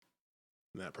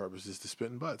 And that purpose is to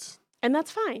spit in butts. And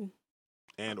that's fine.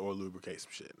 And or lubricate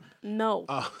some shit. No,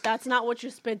 that's not what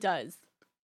your spit does.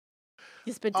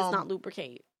 Your spit does not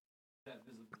lubricate.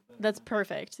 That's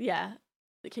perfect. Yeah.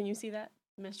 Can you see that,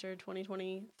 Mr.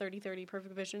 2020 3030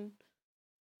 perfect vision?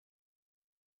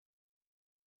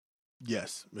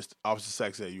 Yes, Mr. Officer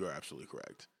Sex said you are absolutely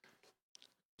correct.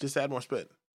 Just add more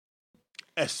spit.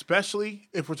 Especially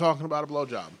if we're talking about a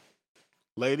blowjob.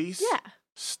 Ladies,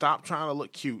 stop trying to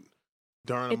look cute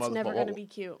during a motherfucker. It's never going to be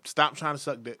cute. Stop trying to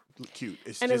suck dick cute.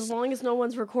 It's and just, as long as no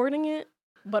one's recording it,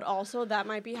 but also that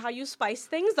might be how you spice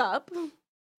things up.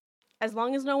 As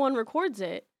long as no one records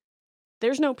it,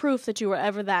 there's no proof that you were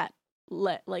ever that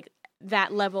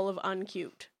that level of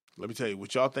uncute. Let me tell you,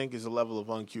 what y'all think is a level of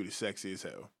uncute is sexy as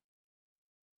hell.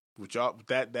 What y'all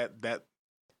that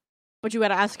But you got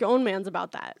to ask your own mans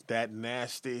about that. That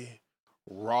nasty,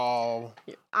 raw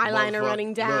eyeliner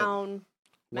running down,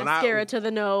 look, mascara to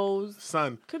the nose.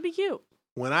 Son, could be cute.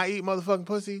 When I eat motherfucking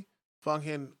pussy,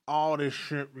 fucking all this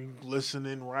shit be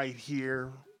glistening right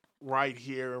here,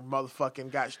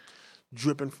 motherfucking got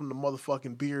dripping from the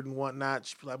motherfucking beard and whatnot.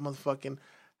 She be like, motherfucking,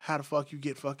 how the fuck you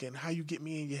get how you get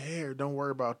me in your hair? Don't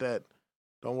worry about that.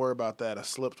 Don't worry about that. I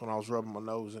slipped when I was rubbing my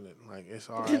nose in it. Like, it's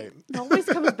all right. It always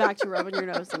comes back to rubbing your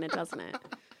nose in it, doesn't it?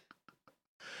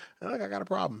 Look, I got a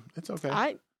problem. It's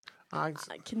okay. I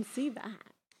can see that.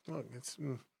 Look,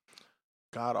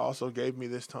 God also gave me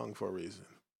this tongue for a reason.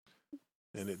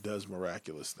 And it does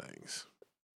miraculous things.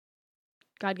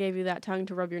 God gave you that tongue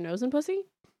to rub your nose in pussy?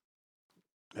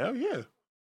 Hell yeah.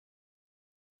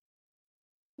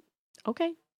 Okay.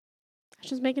 I was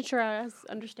just making sure I was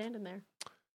understanding there.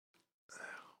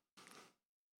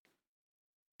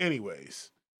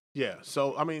 Anyways, yeah.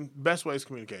 So, I mean, best way is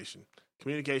communication.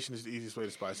 Communication is the easiest way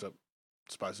to spice up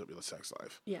your sex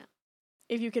life. Yeah.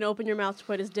 If you can open your mouth to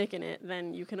put his dick in it,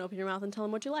 then you can open your mouth and tell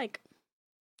him what you like.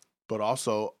 But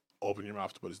also, open your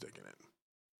mouth to put his dick in it.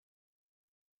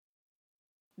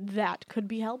 That could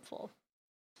be helpful.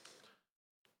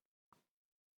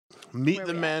 Meet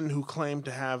the men who claim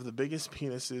to have the biggest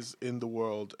penises in the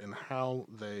world and how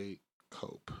they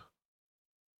cope.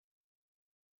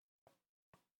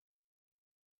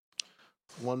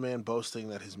 One man boasting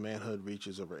that his manhood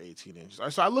reaches over 18 inches. All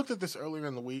right, so I looked at this earlier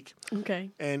in the week. Okay.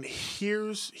 And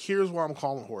here's where I'm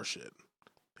calling horseshit.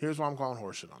 Here's why I'm calling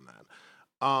horseshit on that.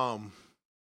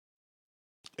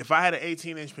 If I had an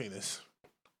 18-inch penis,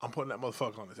 I'm putting that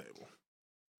motherfucker on the table.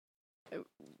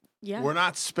 Yeah. We're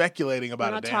not speculating about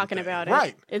it. We're not talking thing. About it.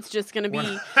 Right. It's just going to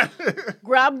be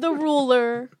grab the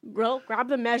ruler, grab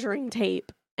the measuring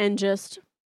tape, and just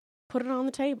put it on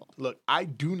the table. Look, I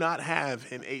do not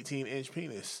have an 18-inch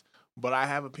penis, but I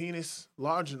have a penis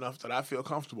large enough that I feel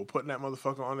comfortable putting that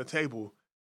motherfucker on the table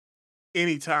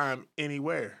anytime,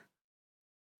 anywhere.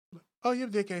 Oh, your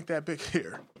dick ain't that big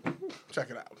here.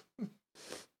 Check it out.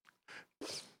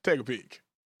 Take a peek.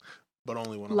 But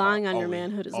only when I'm lying hard. On your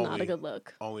manhood is not a good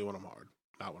look. Only when I'm hard.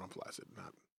 Not when I'm flaccid.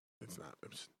 It's not.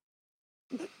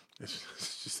 It's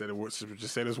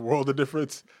just say this world of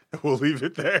difference, and we'll leave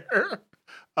it there.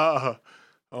 Only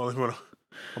when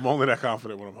I'm only that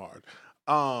confident when I'm hard.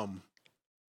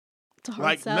 It's a hard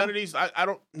like sell.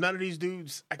 None of these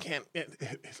dudes. I can't.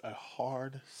 It's a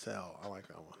hard sell. I like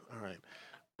that one. All right.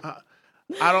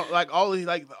 I don't like all these.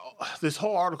 Like this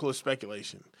whole article is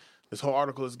speculation. This whole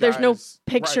article is guys, there's no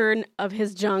picture of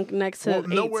his junk next to 18.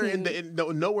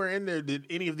 Nowhere in there did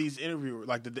any of these interviewers,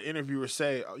 like did the interviewer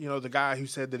say, the guy who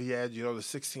said that he had, the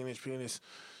 16-inch penis,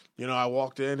 I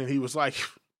walked in and he was like,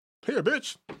 here,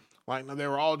 bitch. Like, no,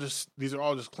 these are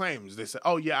all just claims. They said,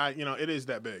 oh yeah, it is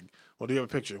that big. Well, do you have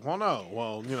a picture? Well, no.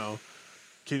 Well,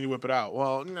 can you whip it out?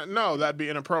 Well, no, that'd be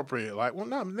inappropriate. Like, well,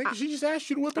 no, nigga, she just asked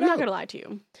you to whip it out. I'm not going to lie to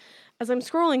you. As I'm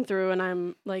scrolling through and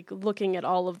I'm like looking at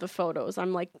all of the photos,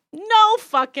 I'm like, no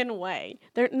fucking way.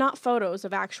 They're not photos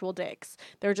of actual dicks.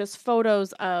 They're just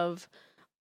photos of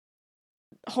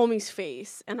homie's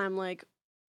face. And I'm like,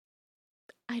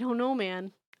 I don't know,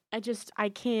 man. I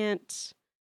can't.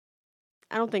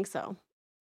 I don't think so.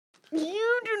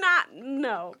 You do not.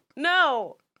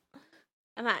 No.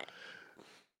 And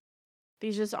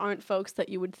these just aren't folks that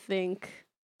you would think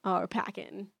are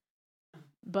packing.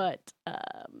 But you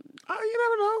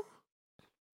never know.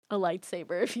 A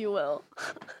lightsaber, if you will.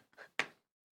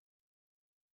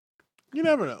 You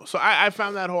never know. So I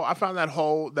found that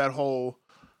whole. The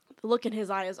look in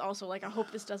his eye is also like, I hope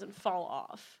this doesn't fall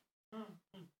off.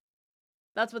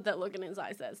 That's what that look in his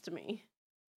eye says to me.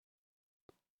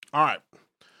 All right.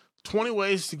 20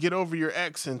 ways to get over your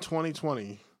ex in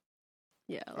 2020.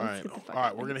 Yeah. All Let's right. get the fuck All right.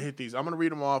 out We're of going to here. hit these. I'm going to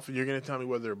read them off, and you're going to tell me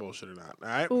whether they're bullshit or not. All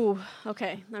right? Ooh.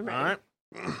 Okay. I'm ready. All right.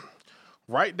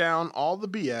 Write down all the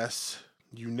BS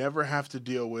you never have to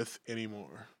deal with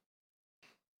anymore.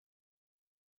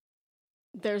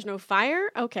 There's no fire.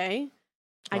 Okay.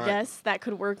 I Right. guess that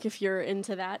could work if you're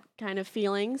into that kind of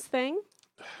feelings thing.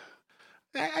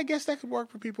 I guess that could work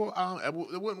for people. It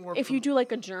wouldn't work If for you do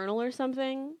like a journal or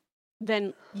something,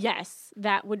 then yes,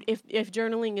 that would. If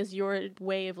journaling is your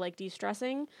way of like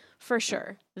de-stressing, for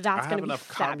sure, I that's have gonna be enough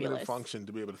cognitive fabulous. function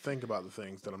to be able to think about the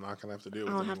things that I'm not going to have to deal I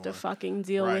with don't anymore. have to fucking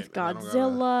deal Right, with and I don't gotta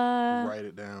Godzilla. Write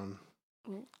it down.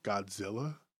 Mm.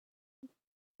 Godzilla?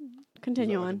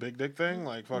 Continue Is that like on. a big dick thing?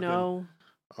 Like fucking. No,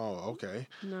 Oh, okay.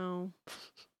 no.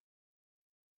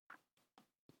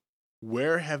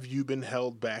 Where have you been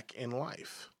held back in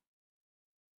life?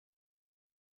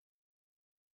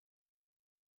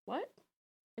 What?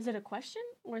 Is it a question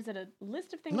or is it a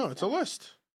list of things? No, it's a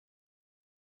list.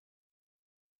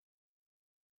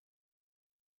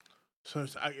 So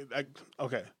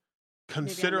okay.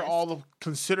 Consider missed.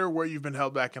 consider where you've been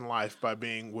held back in life by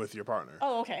being with your partner.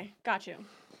 Oh, okay. Got you.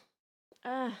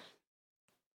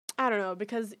 I don't know,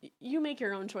 because you make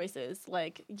your own choices.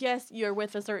 Like, yes, you're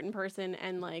with a certain person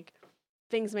and like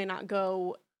things may not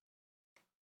go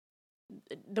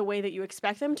the way that you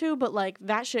expect them to, but like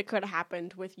that shit could have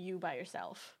happened with you by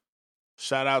yourself.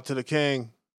 Shout out to the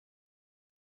king.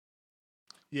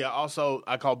 Yeah, also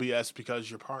I call BS because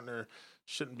your partner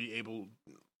shouldn't be able.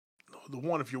 The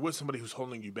one, if you're with somebody who's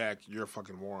holding you back, you're a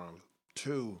fucking moron.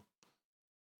 Two,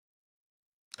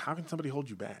 how can somebody hold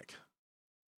you back?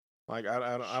 Like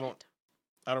I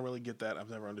don't really get that. I've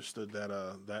never understood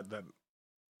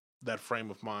that frame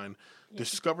of mind. Yeah.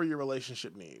 Discover your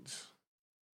relationship needs.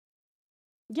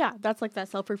 Yeah, that's like that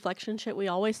self-reflection shit we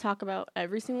always talk about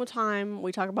every single time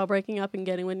we talk about breaking up and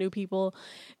getting with new people,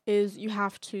 is you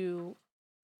have to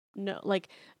know, like,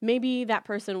 maybe that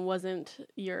person wasn't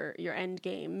your end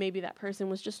game. Maybe that person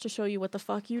was just to show you what the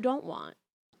fuck you don't want.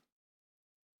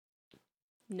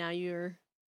 Now you're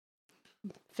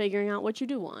figuring out what you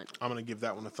do want. I'm going to give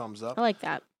that one a thumbs up. I like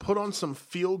that. Put on some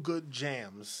feel-good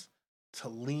jams to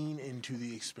lean into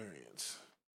the experience.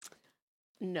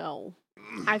 No.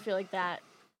 I feel like that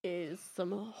is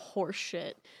some horse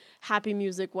shit. Happy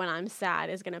music when I'm sad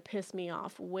is going to piss me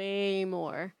off way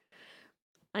more.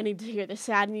 I need to hear the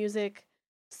sad music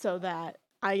so that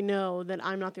I know that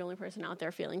I'm not the only person out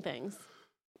there feeling things.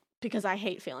 Because I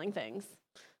hate feeling things.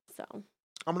 So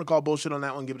I'm gonna call bullshit on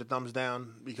that one. Give it a thumbs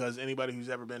down, because anybody who's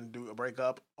ever been through a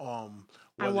breakup, I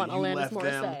whether want you Alanis left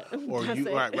them Morissette. or That's you,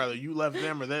 it. right, rather you left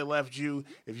them or they left you.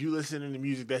 If you listen to the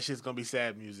music, that shit's gonna be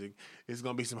sad music. It's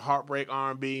gonna be some heartbreak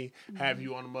R&B. Have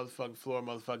you on the motherfucking floor,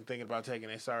 motherfucking thinking about taking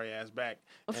that sorry ass back,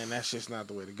 and that's just not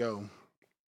the way to go.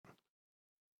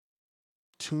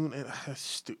 Tune in. What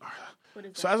is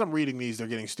So that? as I'm reading these, they're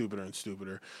getting stupider and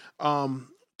stupider.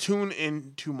 Tune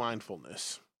into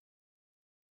mindfulness.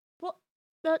 Well,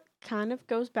 that kind of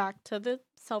goes back to the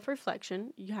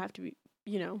self-reflection. You have to be,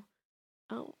 you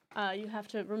have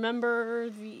to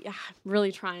remember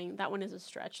really trying. That one is a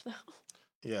stretch, though.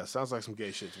 Yeah, sounds like some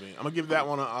gay shit to me. I'm gonna give that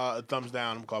one a thumbs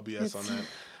down. I'm gonna call BS on that.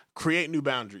 Create new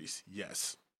boundaries.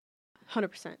 Yes.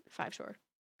 100%. 5 sure.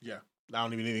 Yeah. I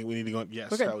don't even need. We need to go. Yes.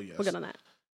 We're good. Hell yes. We're good on that.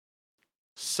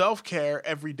 Self-care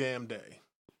every damn day.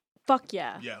 Fuck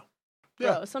yeah. Yeah.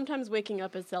 Bro, sometimes waking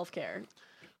up is self-care.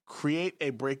 Create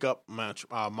a breakup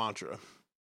mantra.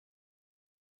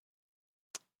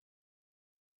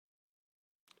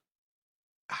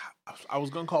 I was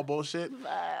gonna call bullshit, and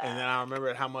then I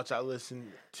remembered how much I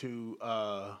listened to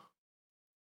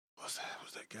what's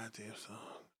that goddamn song?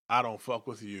 I Don't Fuck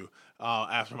With You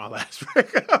after my last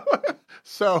breakup.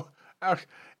 So I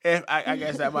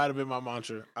guess that might have been my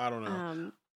mantra. I don't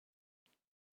know.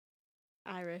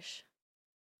 Irish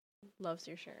loves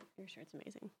your shirt. Your shirt's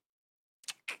amazing.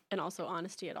 And also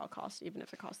honesty at all costs, even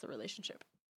if it costs the relationship.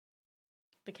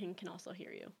 The king can also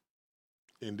hear you.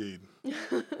 Indeed.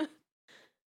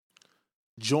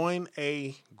 Join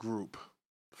a group.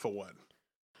 For what?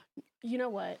 You know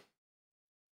what?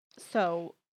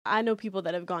 So I know people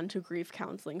that have gone to grief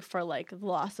counseling for like the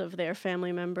loss of their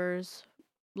family members,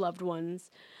 loved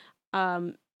ones.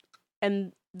 And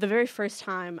the very first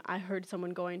time I heard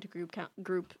someone going to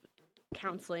group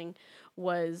counseling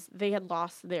was they had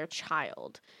lost their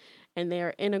child, and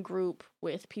they're in a group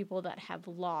with people that have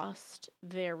lost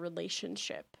their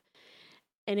relationship.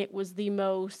 And it was the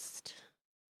most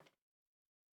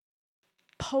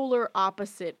polar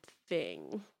opposite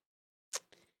thing.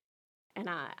 And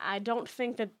I don't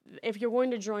think that if you're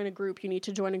going to join a group, you need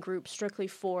to join a group strictly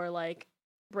for like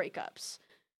breakups,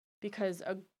 because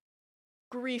a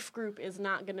grief group is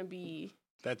not going to be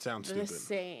That sounds the stupid.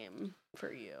 same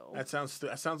for you. That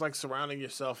sounds like surrounding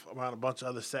yourself around a bunch of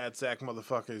other sad sack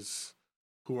motherfuckers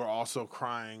who are also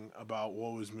crying about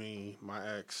woe is me,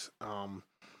 my ex. And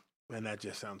that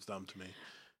just sounds dumb to me.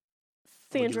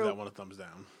 I'm gonna give Sandra, that one a thumbs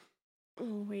down.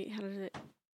 oh wait, how did it?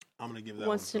 I'm gonna give that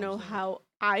Wants to one a know thumbs down. how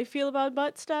I feel about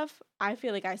butt stuff. I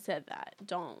feel like I said that.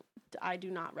 I do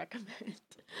not recommend.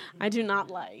 I do not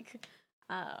like.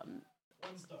 1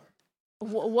 star.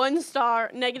 1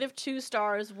 star, negative 2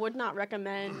 stars. Would not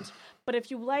recommend. But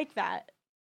if you like that,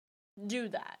 do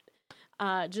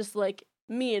that. Just like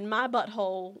me and my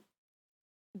butthole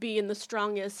being the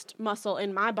strongest muscle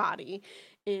in my body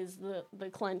is the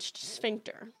clenched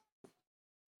sphincter.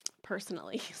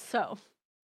 Personally, so.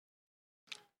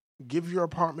 Give your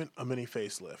apartment a mini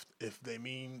facelift. If they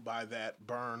mean by that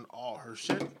burn all her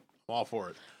shit, I'm all for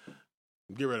it.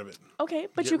 Get rid of it. Okay,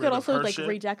 but Get you rid could of also her like shit.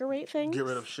 redecorate things. Get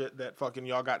rid of shit that fucking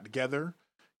y'all got together.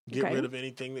 Get Okay. rid of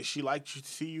anything that she liked to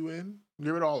see you in.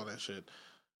 Get rid of all of that shit.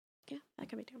 Yeah, that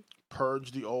can be done.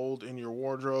 Purge the old in your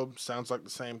wardrobe. Sounds like the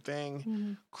same thing.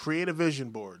 Mm-hmm. Create a vision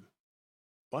board.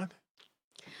 What?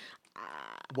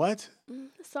 What?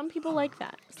 Some people like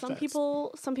that. Some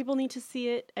people need to see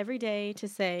it every day to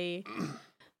say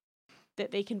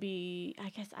that they can be. I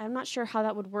guess I'm not sure how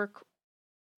that would work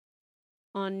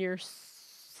on your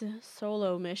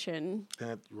solo mission.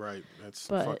 Right. That's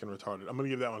But- fucking retarded. I'm gonna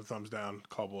give that one a thumbs down.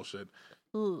 Call bullshit.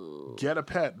 Ooh, Get a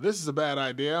pet. This is a bad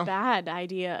idea. bad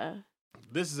idea.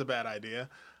 This is a bad idea.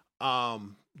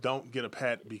 Don't get a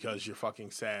pet because you're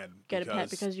fucking sad. Get a pet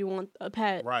because you want a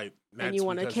pet. Right. and you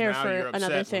wanna because care now for you're upset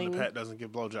another when thing. the pet doesn't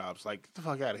give blowjobs. Like, get the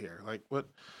fuck out of here. Like, what?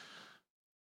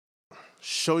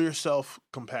 Show yourself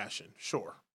compassion.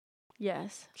 Sure.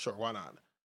 Yes. Sure. Why not?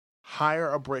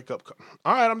 Hire a breakup.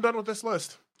 All right. I'm done with this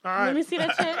list. All right. Let me see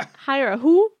that shit. Hire a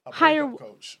who? A Hire breakup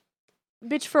coach.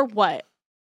 bitch for what?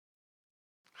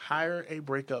 Hire a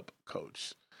breakup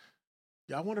coach.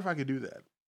 Yeah, I wonder if I could do that.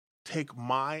 Take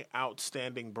my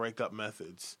outstanding breakup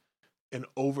methods and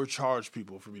overcharge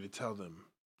people for me to tell them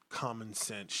common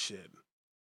sense shit.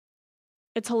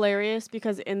 It's hilarious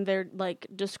because in their like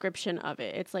description of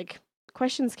it, it's like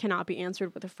questions cannot be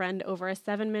answered with a friend over a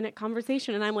 7-minute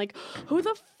conversation. And I'm like, who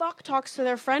the fuck talks to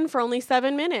their friend for only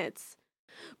 7 minutes?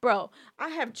 Bro, I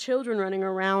have children running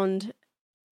around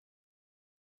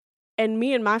and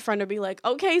me and my friend would be like,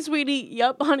 okay, sweetie,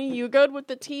 yep, honey, you good with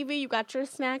the TV? You got your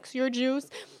snacks, your juice?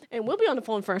 And we'll be on the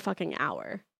phone for a fucking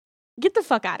hour. Get the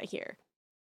fuck out of here.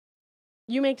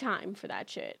 You make time for that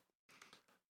shit.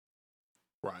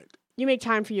 Right. You make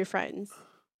time for your friends.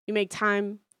 You make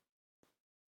time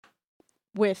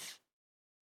with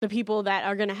the people that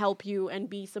are going to help you and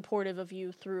be supportive of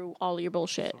you through all your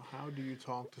bullshit. So how do you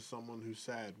talk to someone who's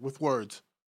sad? With words.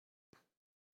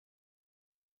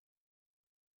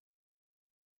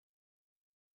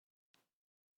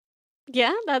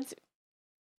 Yeah, that's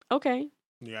okay.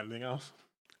 You got anything else?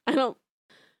 I don't.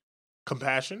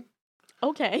 Compassion.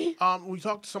 Okay. We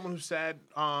talk to someone who's sad.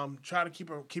 Try to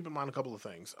keep in mind a couple of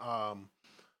things.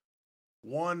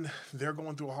 One, they're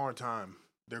going through a hard time.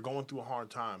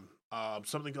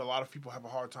 Something a lot of people have a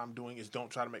hard time doing is don't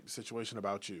try to make the situation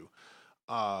about you.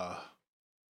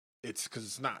 It's because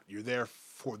it's not. You're there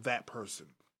for that person.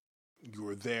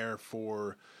 You're there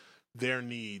for their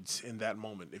needs in that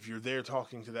moment. If you're there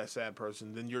talking to that sad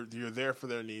person, then you're there for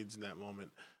their needs in that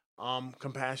moment.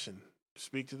 Compassion.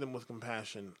 Speak to them with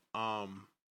compassion.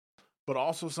 But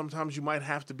also sometimes you might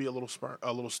have to be a little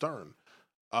stern.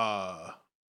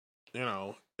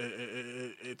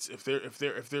 It's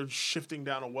if they're shifting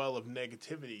down a well of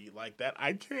negativity like that,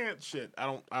 I can't shit.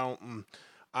 I'm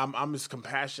as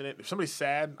compassionate. If somebody's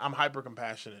sad, I'm hyper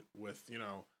compassionate with,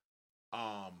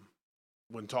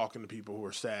 when talking to people who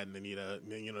are sad and they need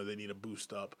a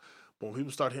boost up. But when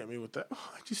people start hitting me with that,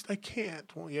 I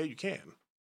can't. Well, yeah, you can.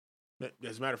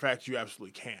 As a matter of fact, you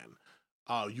absolutely can.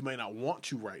 You may not want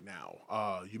to right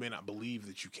now. You may not believe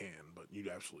that you can, but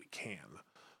you absolutely can.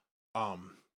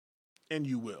 And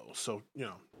you will. So,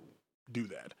 do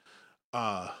that.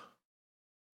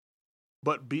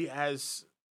 But be as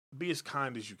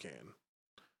kind as you can.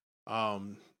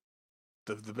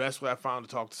 The best way I found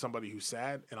to talk to somebody who's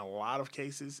sad, in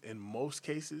most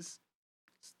cases,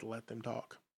 is to let them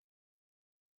talk.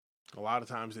 A lot of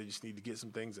times they just need to get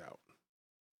some things out.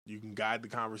 You can guide the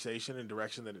conversation in the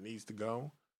direction that it needs to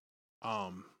go.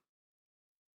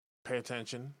 Pay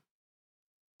attention.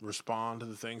 Respond to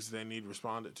the things that they need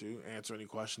responded to. Answer any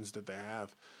questions that they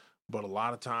have. But a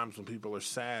lot of times when people are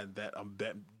sad, that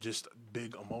just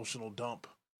big emotional dump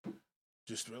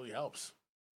just really helps.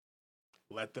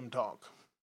 Let them talk.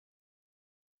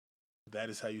 That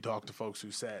is how you talk to folks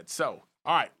who's sad. So,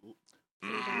 all right.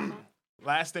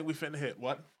 Last thing we finna hit.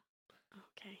 What?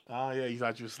 Okay. Oh yeah, you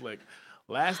thought you were slick.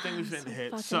 Last thing we finna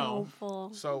hit. fucking So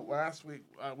hopeful. last week,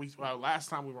 last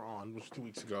time we were on, which was 2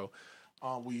 weeks ago,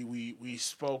 we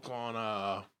spoke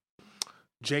on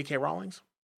J.K. Rowling's.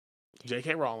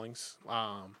 J.K. Rowling's.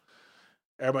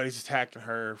 Everybody's attacking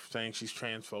her, saying she's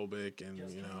transphobic, and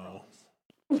Just you King know,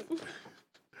 Rollins.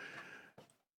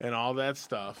 and all that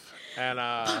stuff. And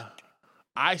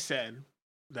I said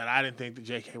that I didn't think that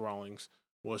J.K. Rowling's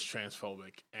was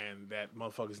transphobic, and that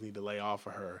motherfuckers need to lay off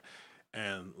of her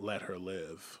and let her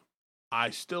live.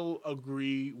 I still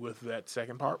agree with that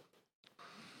second part.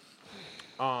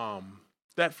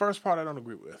 That first part I don't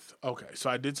agree with. Okay, so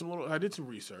I did some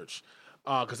research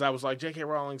because I was like, J.K.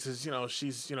 Rowling is,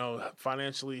 she's,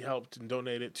 financially helped and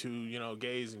donated to,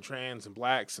 gays and trans and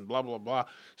blacks and blah, blah, blah.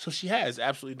 So she has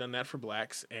absolutely done that for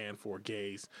blacks and for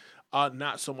gays,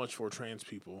 not so much for trans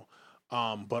people.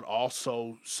 But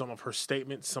also some of her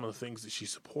statements, some of the things that she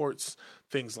supports,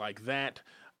 things like that.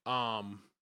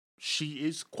 She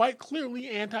is quite clearly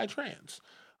anti-trans,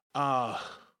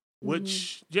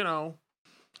 which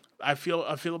I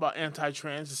feel about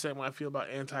anti-trans the same way I feel about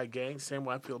anti-gang, same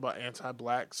way I feel about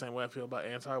anti-black, same way I feel about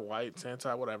anti-white,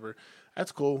 anti-whatever.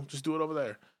 That's cool. Just do it over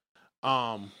there.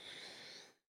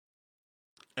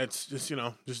 It's just,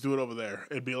 just do it over there.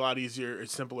 It'd be a lot easier.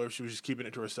 It's simpler if she was just keeping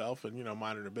it to herself and,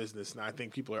 minding her business. And I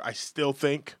think I still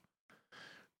think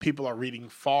people are reading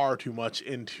far too much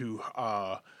into,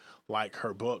 like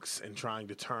her books and trying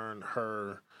to turn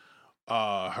her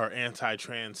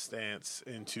anti-trans stance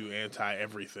into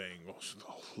anti-everything.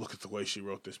 Oh, look at the way she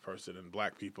wrote this person and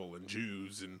black people and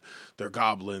Jews and they're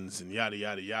goblins and yada,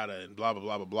 yada, yada and blah, blah,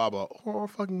 blah, blah, blah, blah. Or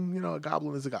fucking, a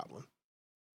goblin is a goblin.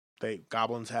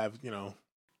 Goblins have,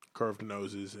 curved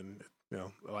noses and,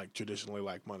 like traditionally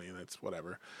like money, and that's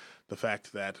whatever. The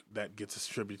fact that that gets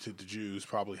attributed to Jews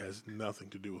probably has nothing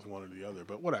to do with one or the other,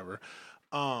 but whatever.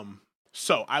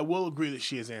 So I will agree that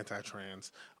she is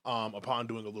anti-trans upon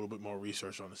doing a little bit more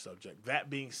research on the subject. That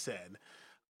being said,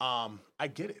 I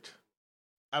get it.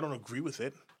 I don't agree with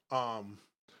it.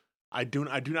 I do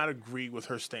not agree with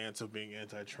her stance of being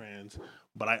anti-trans,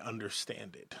 but I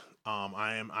understand it. I'm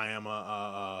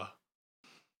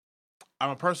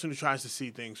a person who tries to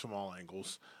see things from all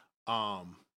angles.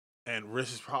 And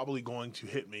Riss is probably going to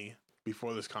hit me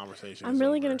before this conversation. I'm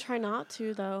really going to try not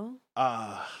to, though.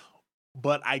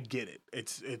 But I get it.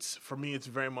 It's for me. It's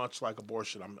very much like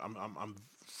abortion. I'm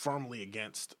firmly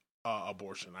against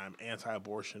abortion. I'm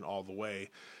anti-abortion all the way,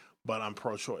 but I'm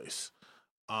pro-choice.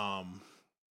 I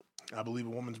believe a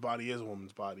woman's body is a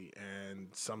woman's body, and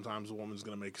sometimes a woman's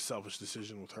going to make a selfish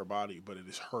decision with her body, but it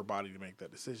is her body to make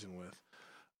that decision with.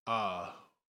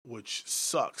 Which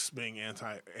sucks being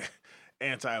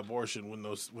anti-abortion when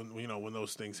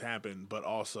those things happen, but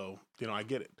also, I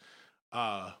get it.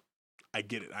 I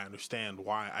get it. I understand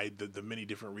why the many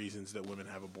different reasons that women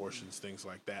have abortions, things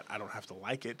like that. I don't have to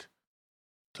like it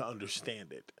to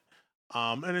understand it.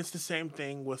 And it's the same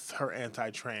thing with her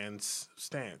anti-trans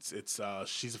stance. It's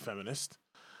she's a feminist.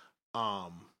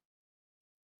 And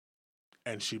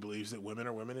she believes that women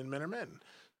are women and men are men.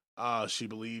 She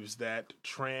believes that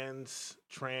trans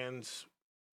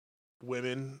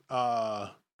women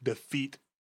defeat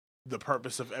the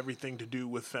purpose of everything to do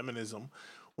with feminism,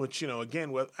 which,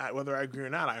 again, whether I agree or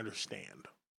not, I understand.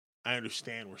 I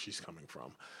understand where she's coming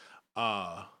from.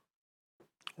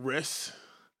 Riss,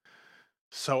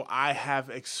 so I have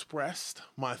expressed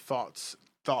my thoughts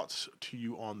to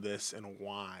you on this and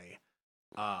why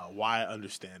I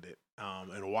understand it,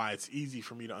 and why it's easy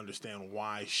for me to understand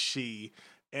why she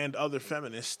and other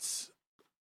feminists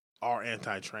are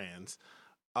anti-trans.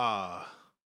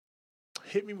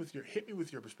 Hit me with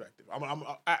your perspective. I'm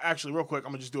actually real quick.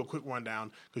 I'm gonna just do a quick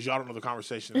rundown because y'all don't know the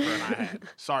conversation that her and I had.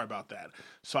 Sorry about that.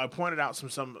 So I pointed out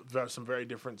some very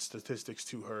different statistics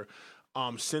to her.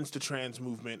 Since the trans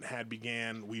movement had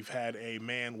began, we've had a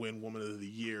man win Woman of the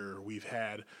Year. We've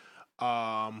had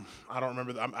I don't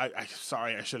remember. I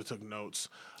sorry. I should have took notes.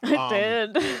 I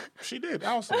did. She did.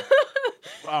 Awesome.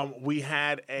 We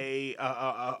had a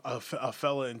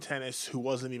fella in tennis who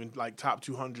wasn't even like top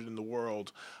 200 in the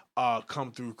world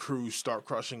come through Cruise, start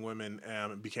crushing women,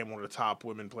 and became one of the top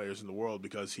women players in the world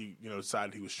because he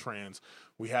decided he was trans.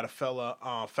 We had a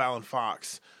fella, Fallon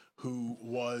Fox, who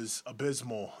was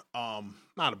abysmal.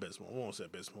 Not abysmal. I won't say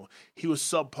abysmal. He was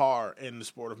subpar in the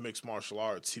sport of mixed martial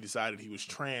arts. He decided he was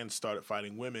trans, started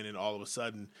fighting women, and all of a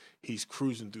sudden he's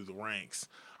cruising through the ranks,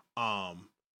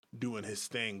 doing his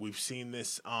thing. We've seen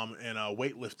this in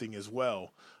weightlifting as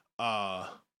well.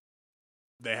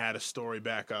 They had a story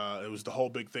back. It was the whole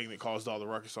big thing that caused all the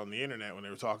ruckus on the internet when they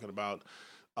were talking about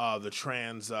the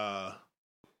trans. The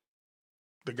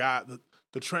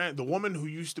the woman who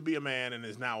used to be a man and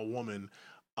is now a woman,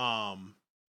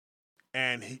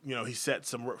 and he set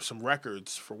some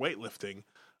records for weightlifting,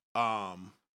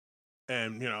 and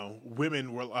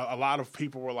women were a lot of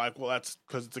people were like, well, that's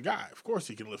because it's a guy. Of course,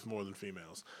 he can lift more than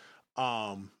females.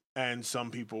 And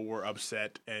some people were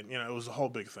upset, and it was a whole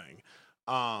big thing.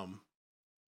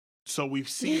 So we've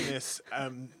seen this.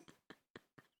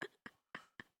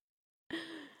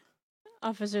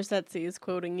 Officer Setzi is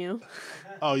quoting you.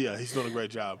 Oh yeah, he's doing a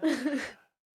great job.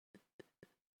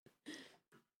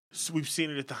 So we've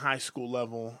seen it at the high school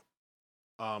level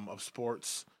of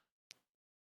sports.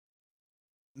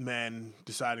 Men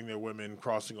deciding they're women,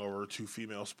 crossing over to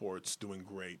female sports, doing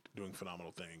great, doing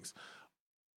phenomenal things.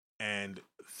 And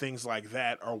things like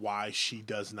that are why she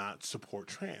does not support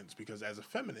trans. Because as a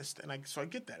feminist, so I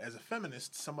get that. As a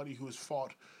feminist, somebody who has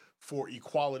fought for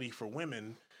equality for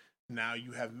women, now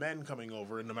you have men coming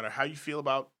over, and no matter how you feel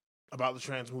about the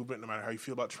trans movement, no matter how you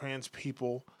feel about trans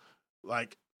people,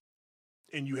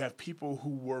 and you have people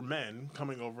who were men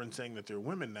coming over and saying that they're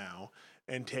women now,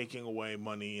 and taking away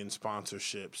money and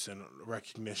sponsorships and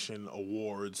recognition,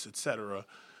 awards, etc.,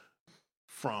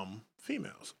 from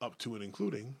females, up to and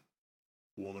including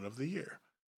Woman of the Year,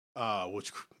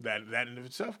 which that in of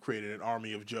itself created an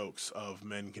army of jokes of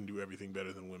men can do everything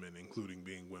better than women, including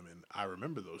being women. I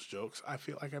remember those jokes. I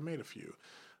feel like I made a few.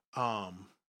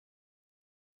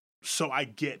 So I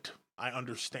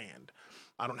understand.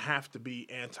 I don't have to be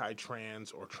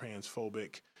anti-trans or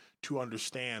transphobic to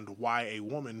understand why a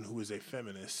woman who is a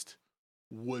feminist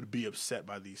would be upset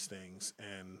by these things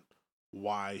and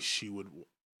why she would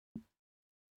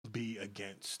be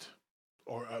against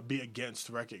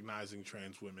recognizing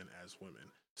trans women as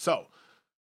women. So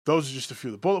those are just a few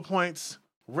of the bullet points.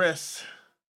 Riss,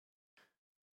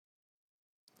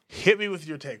 hit me with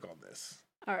your take on this.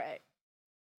 All right.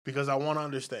 Because I want to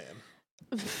understand.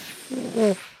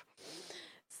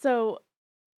 So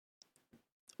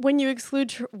when you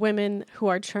exclude women who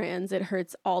are trans, it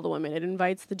hurts all the women. It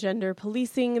invites the gender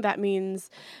policing. That means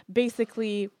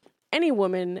basically any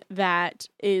woman that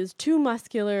is too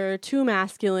muscular, too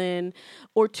masculine,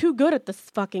 or too good at this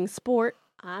fucking sport,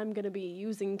 I'm going to be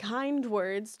using kind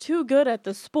words, too good at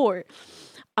the sport,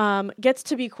 gets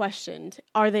to be questioned.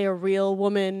 Are they a real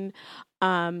woman?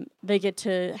 They get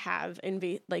to have,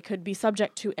 could be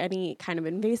subject to any kind of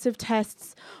invasive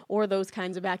tests or those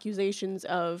kinds of accusations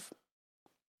of,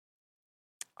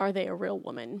 are they a real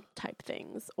woman type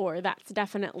things? Or that's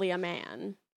definitely a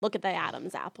man. Look at the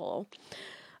Adam's apple.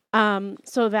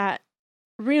 So that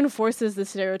reinforces the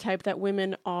stereotype that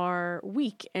women are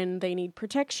weak and they need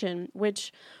protection,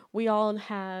 which we all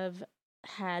have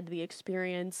had the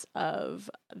experience of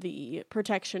the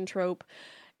protection trope.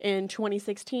 In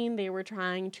 2016, they were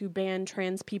trying to ban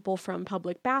trans people from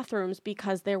public bathrooms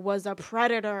because there was a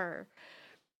predator.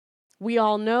 We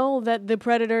all know that the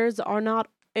predators are not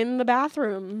in the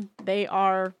bathroom. They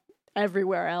are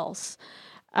everywhere else.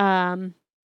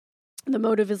 The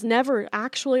motive is never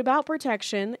actually about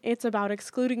protection. It's about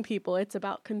excluding people. It's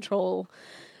about control.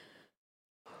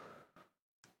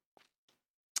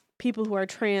 People who are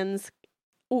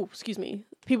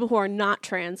people who are not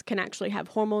trans can actually have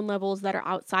hormone levels that are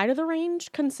outside of the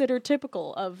range considered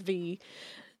typical of the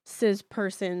cis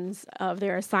persons of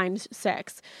their assigned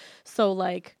sex. So,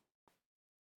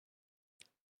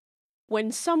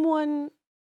 when someone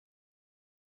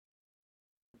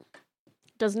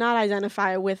does not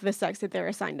identify with the sex that they're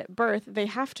assigned at birth, they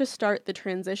have to start the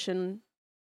transition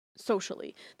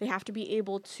socially. They have to be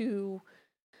able to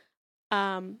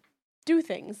do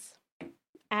things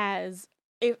as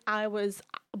if I was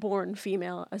born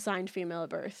female, assigned female at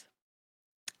birth.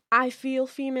 I feel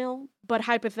female, but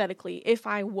hypothetically, if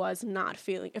I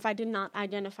did not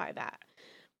identify that,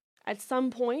 at some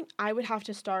point, I would have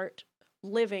to start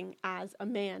living as a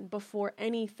man before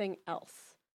anything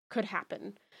else could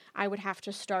happen. I would have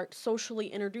to start socially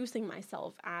introducing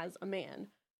myself as a man.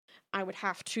 I would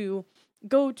have to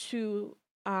go to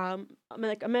a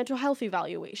mental health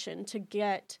evaluation to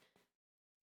get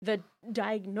the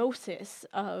diagnosis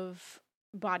of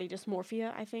body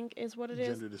dysmorphia, I think is what it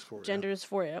is. Gender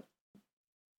dysphoria.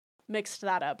 Mixed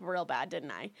that up real bad,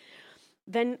 didn't I?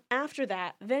 Then after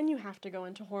that, then you have to go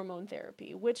into hormone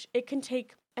therapy, which it can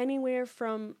take anywhere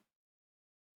from,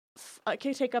 it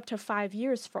can take up to 5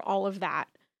 years for all of that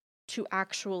to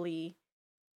actually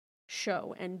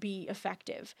show and be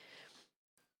effective.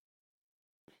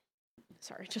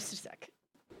 Sorry, just a sec.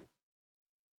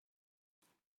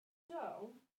 So,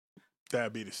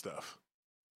 diabetes stuff.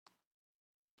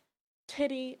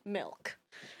 Titty milk.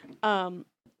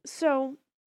 So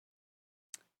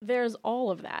there's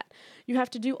all of that. You have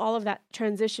to do all of that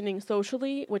transitioning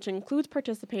socially, which includes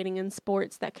participating in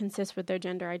sports that consist with their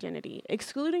gender identity.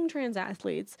 Excluding trans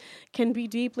athletes can be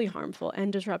deeply harmful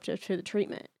and disruptive to the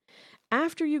treatment.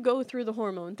 After you go through the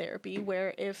hormone therapy,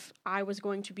 where if I was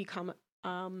going to become,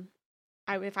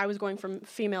 if I was going from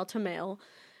female to male,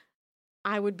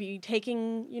 I would be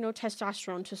taking,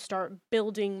 testosterone to start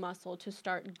building muscle, to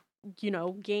start,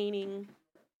 gaining,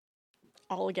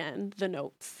 all again, the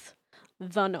notes.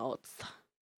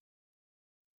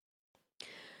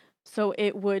 So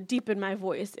it would deepen my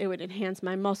voice. It would enhance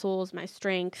my muscles, my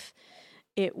strength.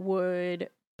 It would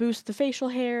boost the facial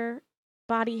hair,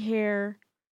 body hair.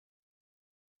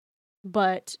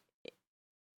 But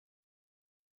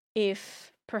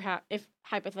if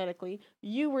hypothetically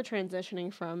you were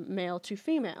transitioning from male to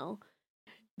female,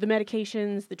 the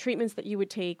medications, the treatments that you would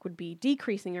take would be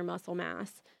decreasing your muscle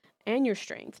mass and your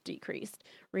strength decreased,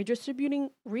 redistributing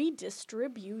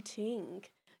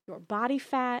your body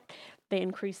fat. They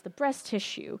increase the breast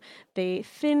tissue. They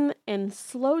thin and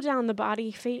slow down the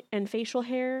body and facial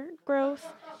hair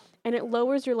growth, and it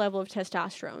lowers your level of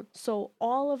testosterone. So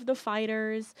all of the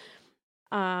fighters,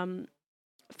 Fallon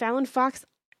Fox,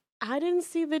 I didn't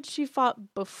see that she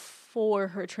fought before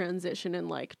her transition in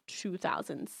like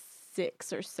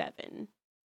 2006 or 7.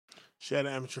 She had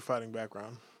an amateur fighting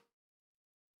background.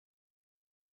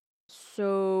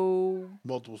 So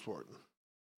multiple sport.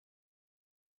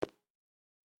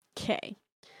 Okay.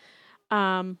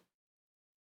 Sean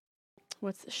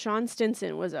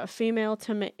Stinson was a female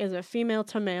to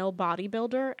male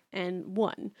bodybuilder and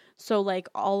won. So like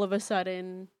all of a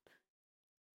sudden,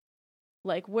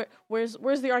 like where's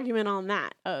the argument on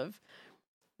that of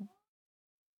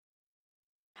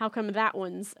how come that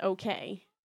one's okay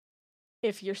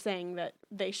if you're saying that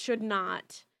they should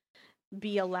not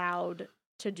be allowed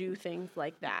to do things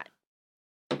like that?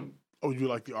 Oh, you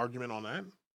like the argument on that?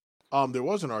 There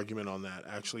was an argument on that,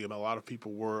 actually. A lot of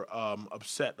people were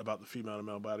upset about the female to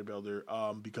male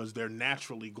bodybuilder because they're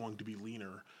naturally going to be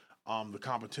leaner. The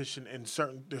competition and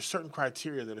there's certain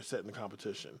criteria that are set in the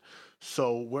competition.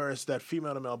 So whereas that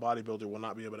female to male bodybuilder will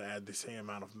not be able to add the same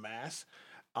amount of mass,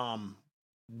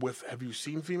 have you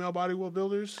seen female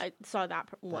bodybuilders? I saw that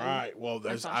one. Right. Well,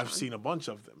 I've seen a bunch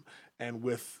of them, and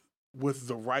with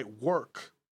the right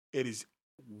work, it is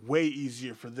way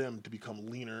easier for them to become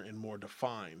leaner and more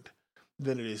defined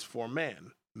than it is for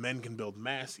men. Men can build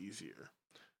mass easier.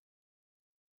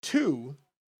 Two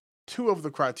of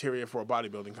the criteria for a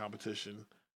bodybuilding competition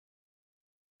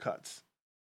cuts.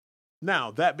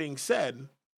 Now, that being said,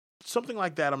 something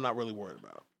like that I'm not really worried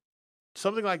about.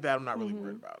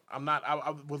 I'm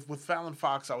not with Fallon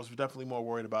Fox, I was definitely more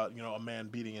worried about, a man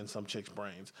beating in some chick's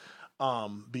brains.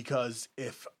 Because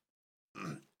if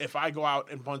I go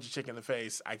out and punch a chick in the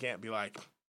face, I can't be like,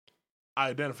 I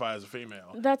identify as a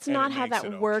female. That's not how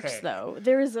that works, though.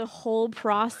 There is a whole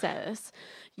process.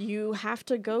 You have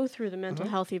to go through the mental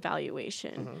health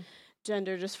evaluation,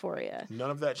 gender dysphoria. None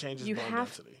of that changes bone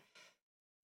density.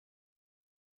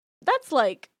 That's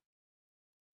like...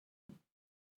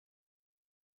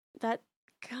 That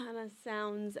kind of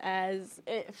sounds as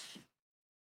if...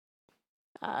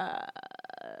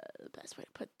 best way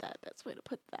to put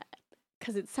that.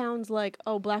 Because it sounds like,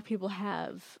 black people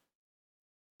have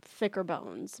thicker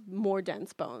bones, more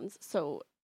dense bones. So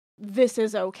this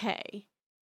is okay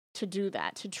to do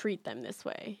that, to treat them this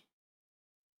way.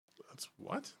 That's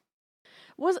what?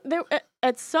 Was there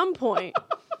at some point,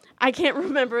 I can't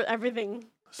remember everything.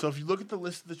 So if you look at the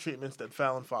list of the treatments that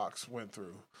Fallon Fox went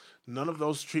through, none of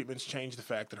those treatments change the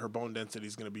fact that her bone density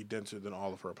is going to be denser than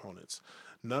all of her opponents.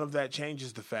 None of that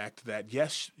changes the fact that,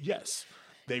 yes,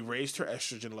 they raised her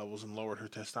estrogen levels and lowered her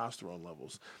testosterone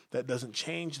levels. That doesn't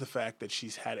change the fact that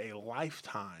she's had a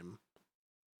lifetime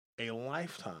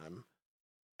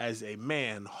as a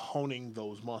man honing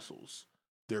those muscles.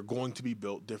 They're going to be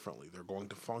built differently. They're going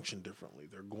to function differently.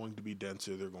 They're going to be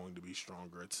denser. They're going to be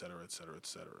stronger, et cetera, et cetera, et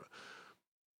cetera.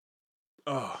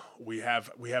 We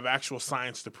have actual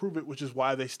science to prove it, which is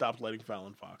why they stopped letting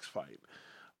Fallon Fox fight.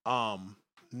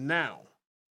 Now,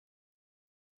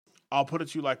 I'll put it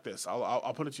to you like this.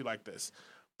 I'll put it to you like this.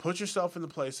 Put yourself in the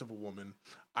place of a woman.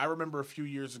 I remember a few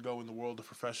years ago in the world of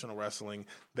professional wrestling,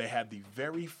 they had the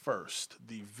very first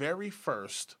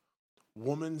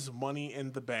women's Money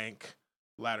in the Bank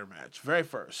ladder match. Very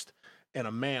first. And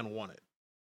a man won it.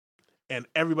 And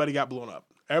everybody got blown up.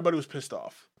 Everybody was pissed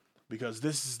off. Because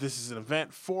this is an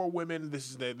event for women.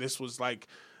 This was like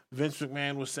Vince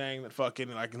McMahon was saying that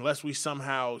fucking like unless we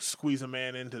somehow squeeze a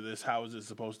man into this, how is it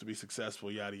supposed to be successful?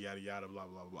 Yada yada yada blah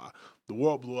blah blah. The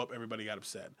world blew up. Everybody got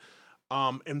upset.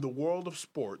 In the world of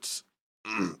sports,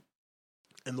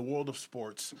 in the world of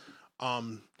sports,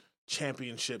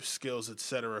 championships, skills,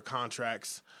 etc.,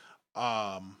 contracts.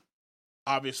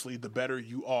 Obviously, the better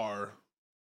you are,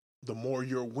 the more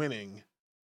you're winning,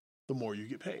 the more you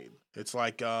get paid. It's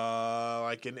like in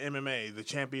MMA, the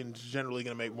champion's generally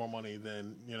going to make more money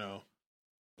than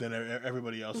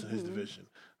everybody else in his division.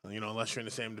 Unless you're in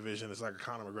the same division, it's like a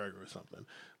Conor McGregor or something.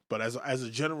 But as a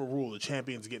general rule, the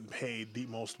champion's getting paid the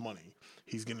most money.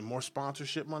 He's getting more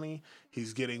sponsorship money.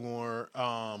 He's getting more.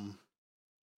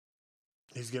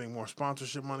 He's getting more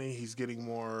sponsorship money. He's getting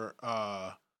more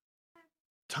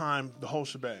time. The whole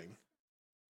shebang.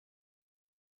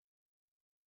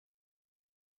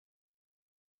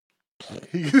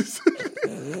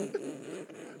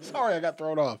 Sorry, I got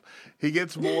thrown off. He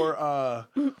gets more.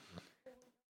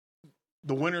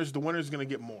 The winner's going to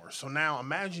get more. So now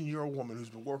imagine you're a woman who's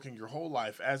been working your whole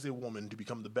life as a woman to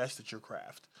become the best at your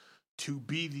craft, to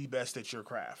be the best at your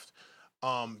craft.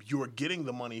 You are getting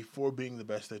the money for being the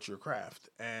best at your craft.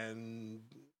 And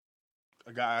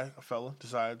a fella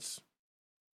decides,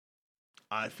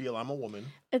 I feel I'm a woman.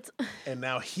 And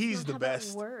now he's the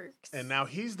best. And now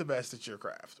he's the best at your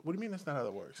craft. What do you mean that's not how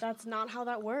that works? That's not how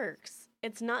that works.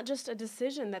 It's not just a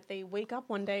decision that they wake up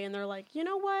one day and they're like, you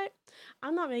know what?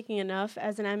 I'm not making enough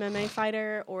as an MMA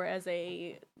fighter or as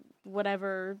a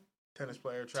whatever. Tennis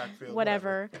player, track field.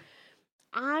 Whatever.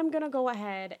 I'm going to go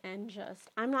ahead and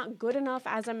I'm not good enough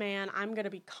as a man. I'm going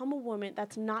to become a woman.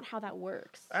 That's not how that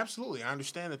works. Absolutely. I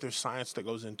understand that there's science that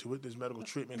goes into it. There's medical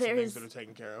treatments and things that are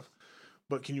taken care of.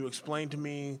 But can you explain to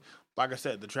me, like I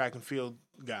said, the track and field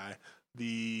guy,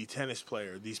 the tennis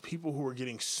player, these people who are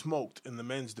getting smoked in the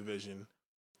men's division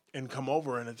and come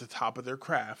over and at the top of their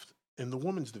craft in the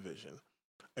women's division?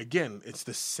 Again, it's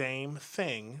the same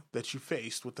thing that you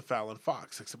faced with the Fallon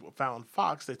Fox, except with Fallon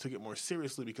Fox, they took it more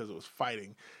seriously because it was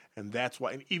fighting. And that's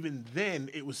why, and even then,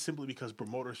 it was simply because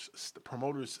promoters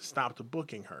stopped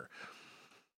booking her.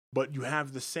 But you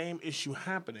have the same issue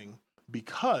happening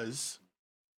because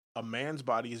a man's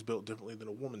body is built differently than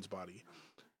a woman's body.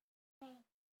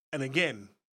 And again,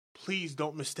 please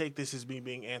don't mistake this as me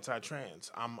being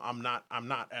anti-trans. I'm not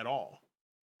at all.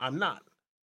 I'm not.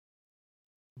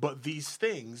 But these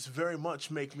things very much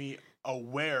make me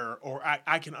aware, or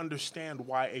I can understand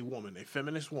why a woman, a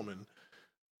feminist woman,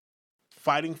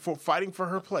 fighting for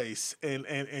her place in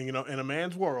a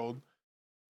man's world,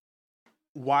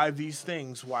 why these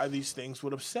things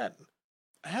would upset.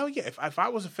 Hell yeah, if I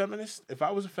was a feminist,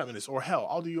 or hell,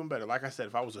 I'll do you one better. Like I said,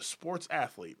 if I was a sports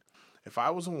athlete, if I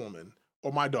was a woman,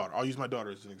 or my daughter, I'll use my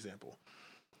daughter as an example.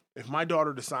 If my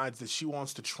daughter decides that she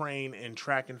wants to train in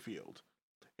track and field,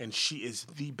 and she is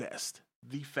the best,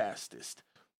 the fastest,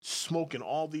 smoking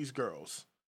all these girls,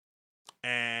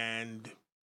 and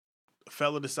a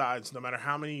fella decides, no matter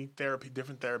how many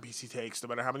different therapies he takes, no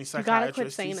matter how many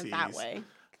psychiatrists he sees, you gotta quit saying it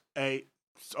that way.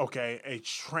 A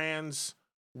trans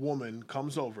woman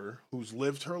comes over who's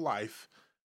lived her life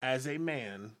as a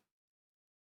man,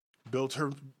 built her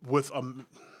with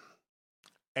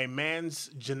a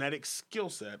man's genetic skill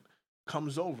set,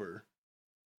 comes over,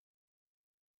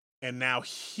 and now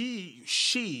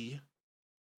she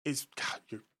is, God,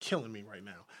 you're killing me right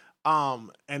now.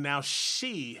 And now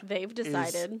they've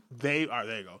decided there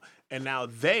you go. And now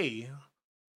they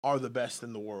are the best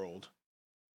in the world.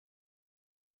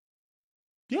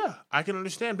 Yeah, I can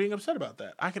understand being upset about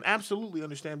that. I can absolutely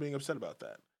understand being upset about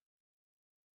that.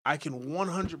 I can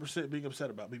 100% being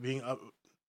upset about being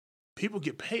people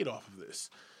get paid off of this.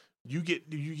 You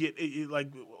get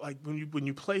like when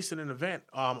you place in an event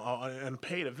and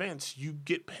paid events, you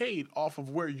get paid off of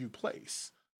where you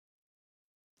place.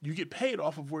 You get paid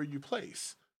off of where you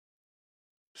place.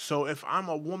 So if I'm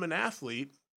a woman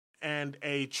athlete and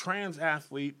a trans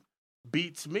athlete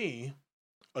beats me,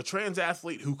 a trans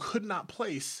athlete who could not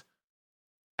place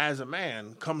as a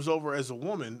man comes over as a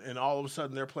woman, and all of a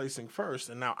sudden they're placing first,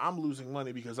 and now I'm losing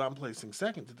money because I'm placing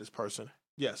second to this person.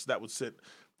 Yes, that would sit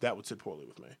poorly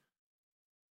with me.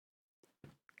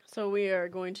 So we are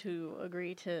going to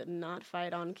agree to not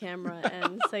fight on camera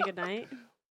and say goodnight?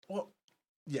 Well,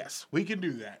 yes, we can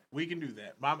do that.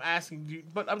 But I'm asking you,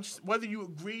 I'm just whether you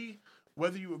agree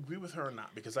with her or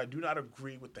not, because I do not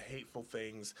agree with the hateful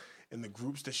things in the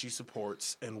groups that she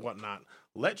supports and whatnot.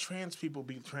 Let trans people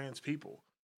be trans people.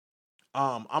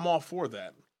 I'm all for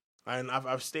that. And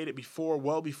I've stated before,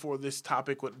 well before this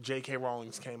topic with J.K.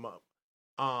 Rowling came up.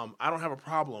 I don't have a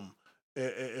problem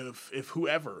if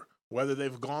whoever, whether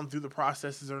they've gone through the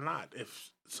processes or not,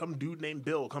 if some dude named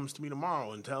Bill comes to me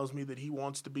tomorrow and tells me that he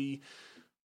wants to be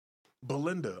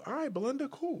Belinda. All right, Belinda,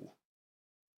 cool.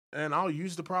 and I'll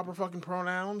use the proper fucking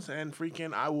pronouns, and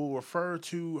freaking I will refer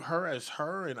to her as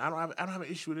her, and I don't have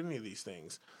an issue with any of these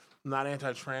things. I'm not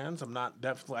anti-trans.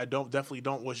 Definitely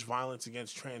don't wish violence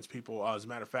against trans people. As a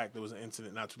matter of fact, there was an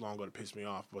incident not too long ago that pissed me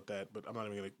off with that, but I'm not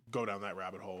even gonna go down that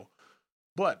rabbit hole.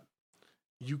 But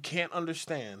you can't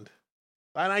understand,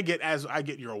 and I get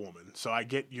you're a woman, so I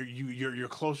get you're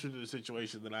closer to the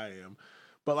situation than I am,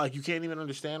 but like you can't even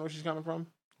understand where she's coming from,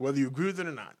 whether you agree with it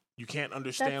or not. You can't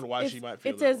understand why she might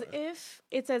feel that way.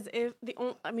 It's as if the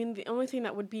only thing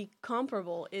that would be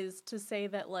comparable is to say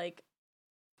that like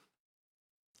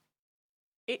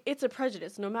it's a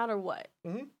prejudice no matter what.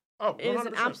 Mm-hmm. Oh, 100%. It is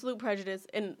an absolute prejudice,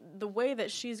 and the way that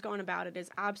she's gone about it is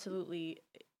absolutely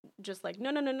just like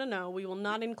no, we will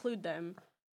not include them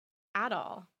at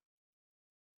all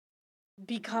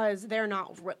because they're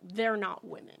not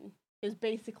women. Is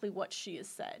basically what she has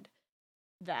said,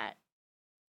 that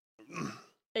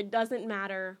it doesn't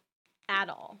matter at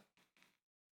all.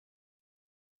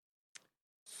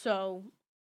 So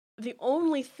the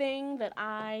only thing that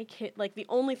I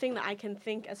can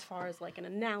think as far as like an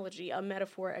analogy, a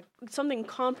metaphor, something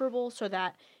comparable so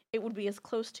that it would be as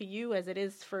close to you as it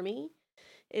is for me,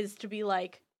 is to be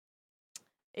like,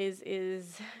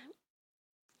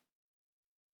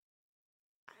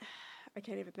 I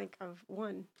can't even think of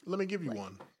one. Let me give you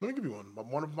one.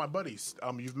 One of my buddies.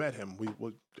 You've met him.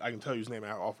 I can tell you his name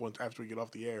after we get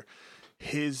off the air.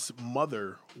 His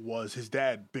mother was his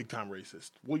dad, big time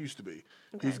racist. Well, used to be.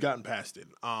 Okay. He's gotten past it.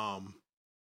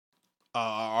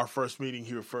 Our first meeting,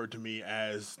 he referred to me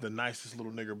as the nicest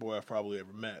little nigger boy I've probably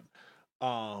ever met.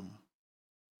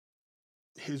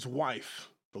 His wife,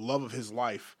 the love of his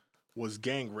life, was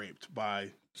gang raped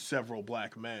by several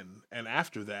black men, and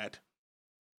after that,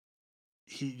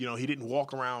 he didn't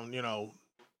walk around,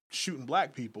 shooting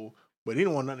black people, but he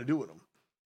didn't want nothing to do with them.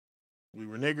 We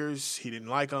were niggers. He didn't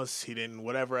like us. He didn't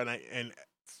whatever. And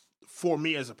for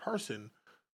me as a person,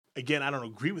 again, I don't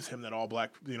agree with him that all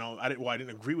black, I didn't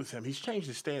agree with him. He's changed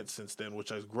his stance since then,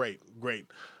 which is great.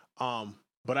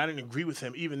 But I didn't agree with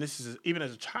him. Even as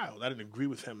a child, I didn't agree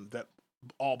with him that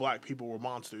all black people were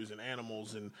monsters and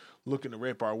animals and looking to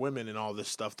rape our women and all this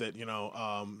stuff that,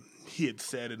 he had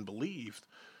said and believed.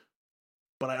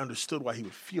 But I understood why he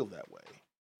would feel that way.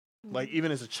 Mm-hmm. Like,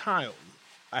 even as a child,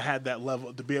 I had that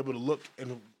level to be able to look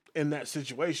in that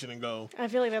situation and go, I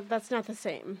feel like that's not the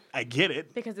same. I get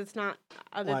it. Because it's not,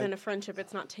 other than a friendship,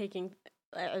 it's not taking,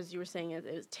 as you were saying,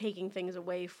 it's taking things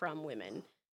away from women.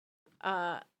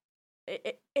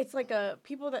 It's like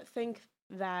people that think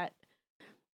that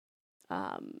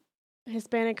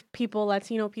Hispanic people,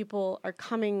 Latino people are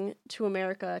coming to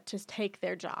America to take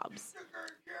their jobs.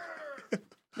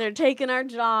 They're taking our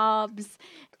jobs,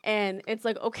 and it's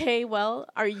like, okay, well,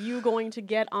 are you going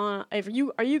to are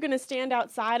you going to stand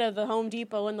outside of the Home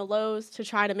Depot and the Lowe's to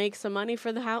try to make some money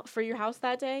for for your house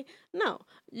that day? No,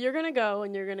 you're going to go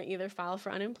and you're going to either file for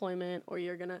unemployment or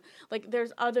you're going to,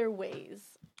 there's other ways.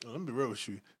 Let me be real with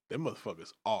you. Them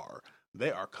motherfuckers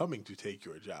they are coming to take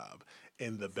your job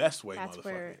in the best way,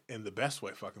 in the best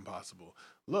way fucking possible.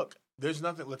 Look, there's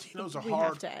nothing. Latinos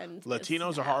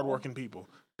are hardworking people.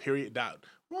 Period. Dot.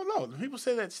 Well, no, people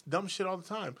say that dumb shit all the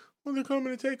time. Well, they're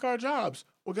coming to take our jobs.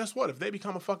 Well, guess what? If they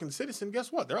become a fucking citizen, guess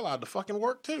what? They're allowed to fucking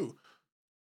work too.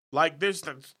 Like,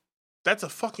 that's a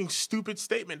fucking stupid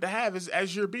statement to have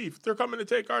as your beef. They're coming to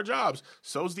take our jobs.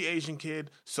 So's the Asian kid.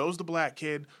 So's the black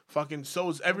kid. Fucking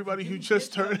so's everybody who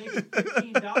just turned.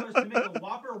 $15 to make a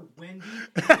Whopper, Wendy.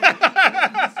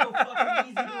 It's so fucking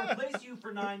easy to replace you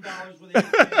for $9 with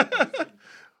a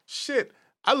shit.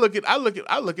 I look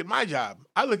at my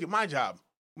job.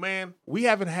 Man, we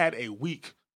haven't had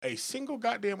a single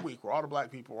goddamn week where all the black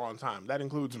people are on time. That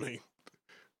includes me.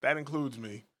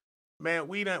 Man,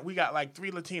 we got like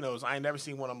 3 Latinos. I ain't never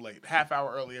seen one of them late. Half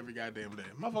hour early every goddamn day.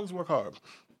 Motherfuckers work hard.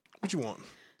 What you want?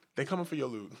 They coming for your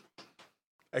loot.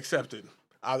 Accept it.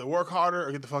 Either work harder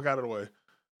or get the fuck out of the way.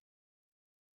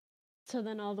 So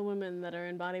then all the women that are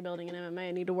in bodybuilding and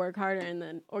MMA need to work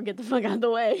harder or get the fuck out of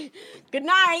the way. Good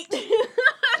night.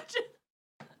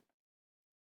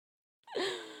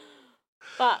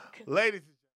 Fuck. Ladies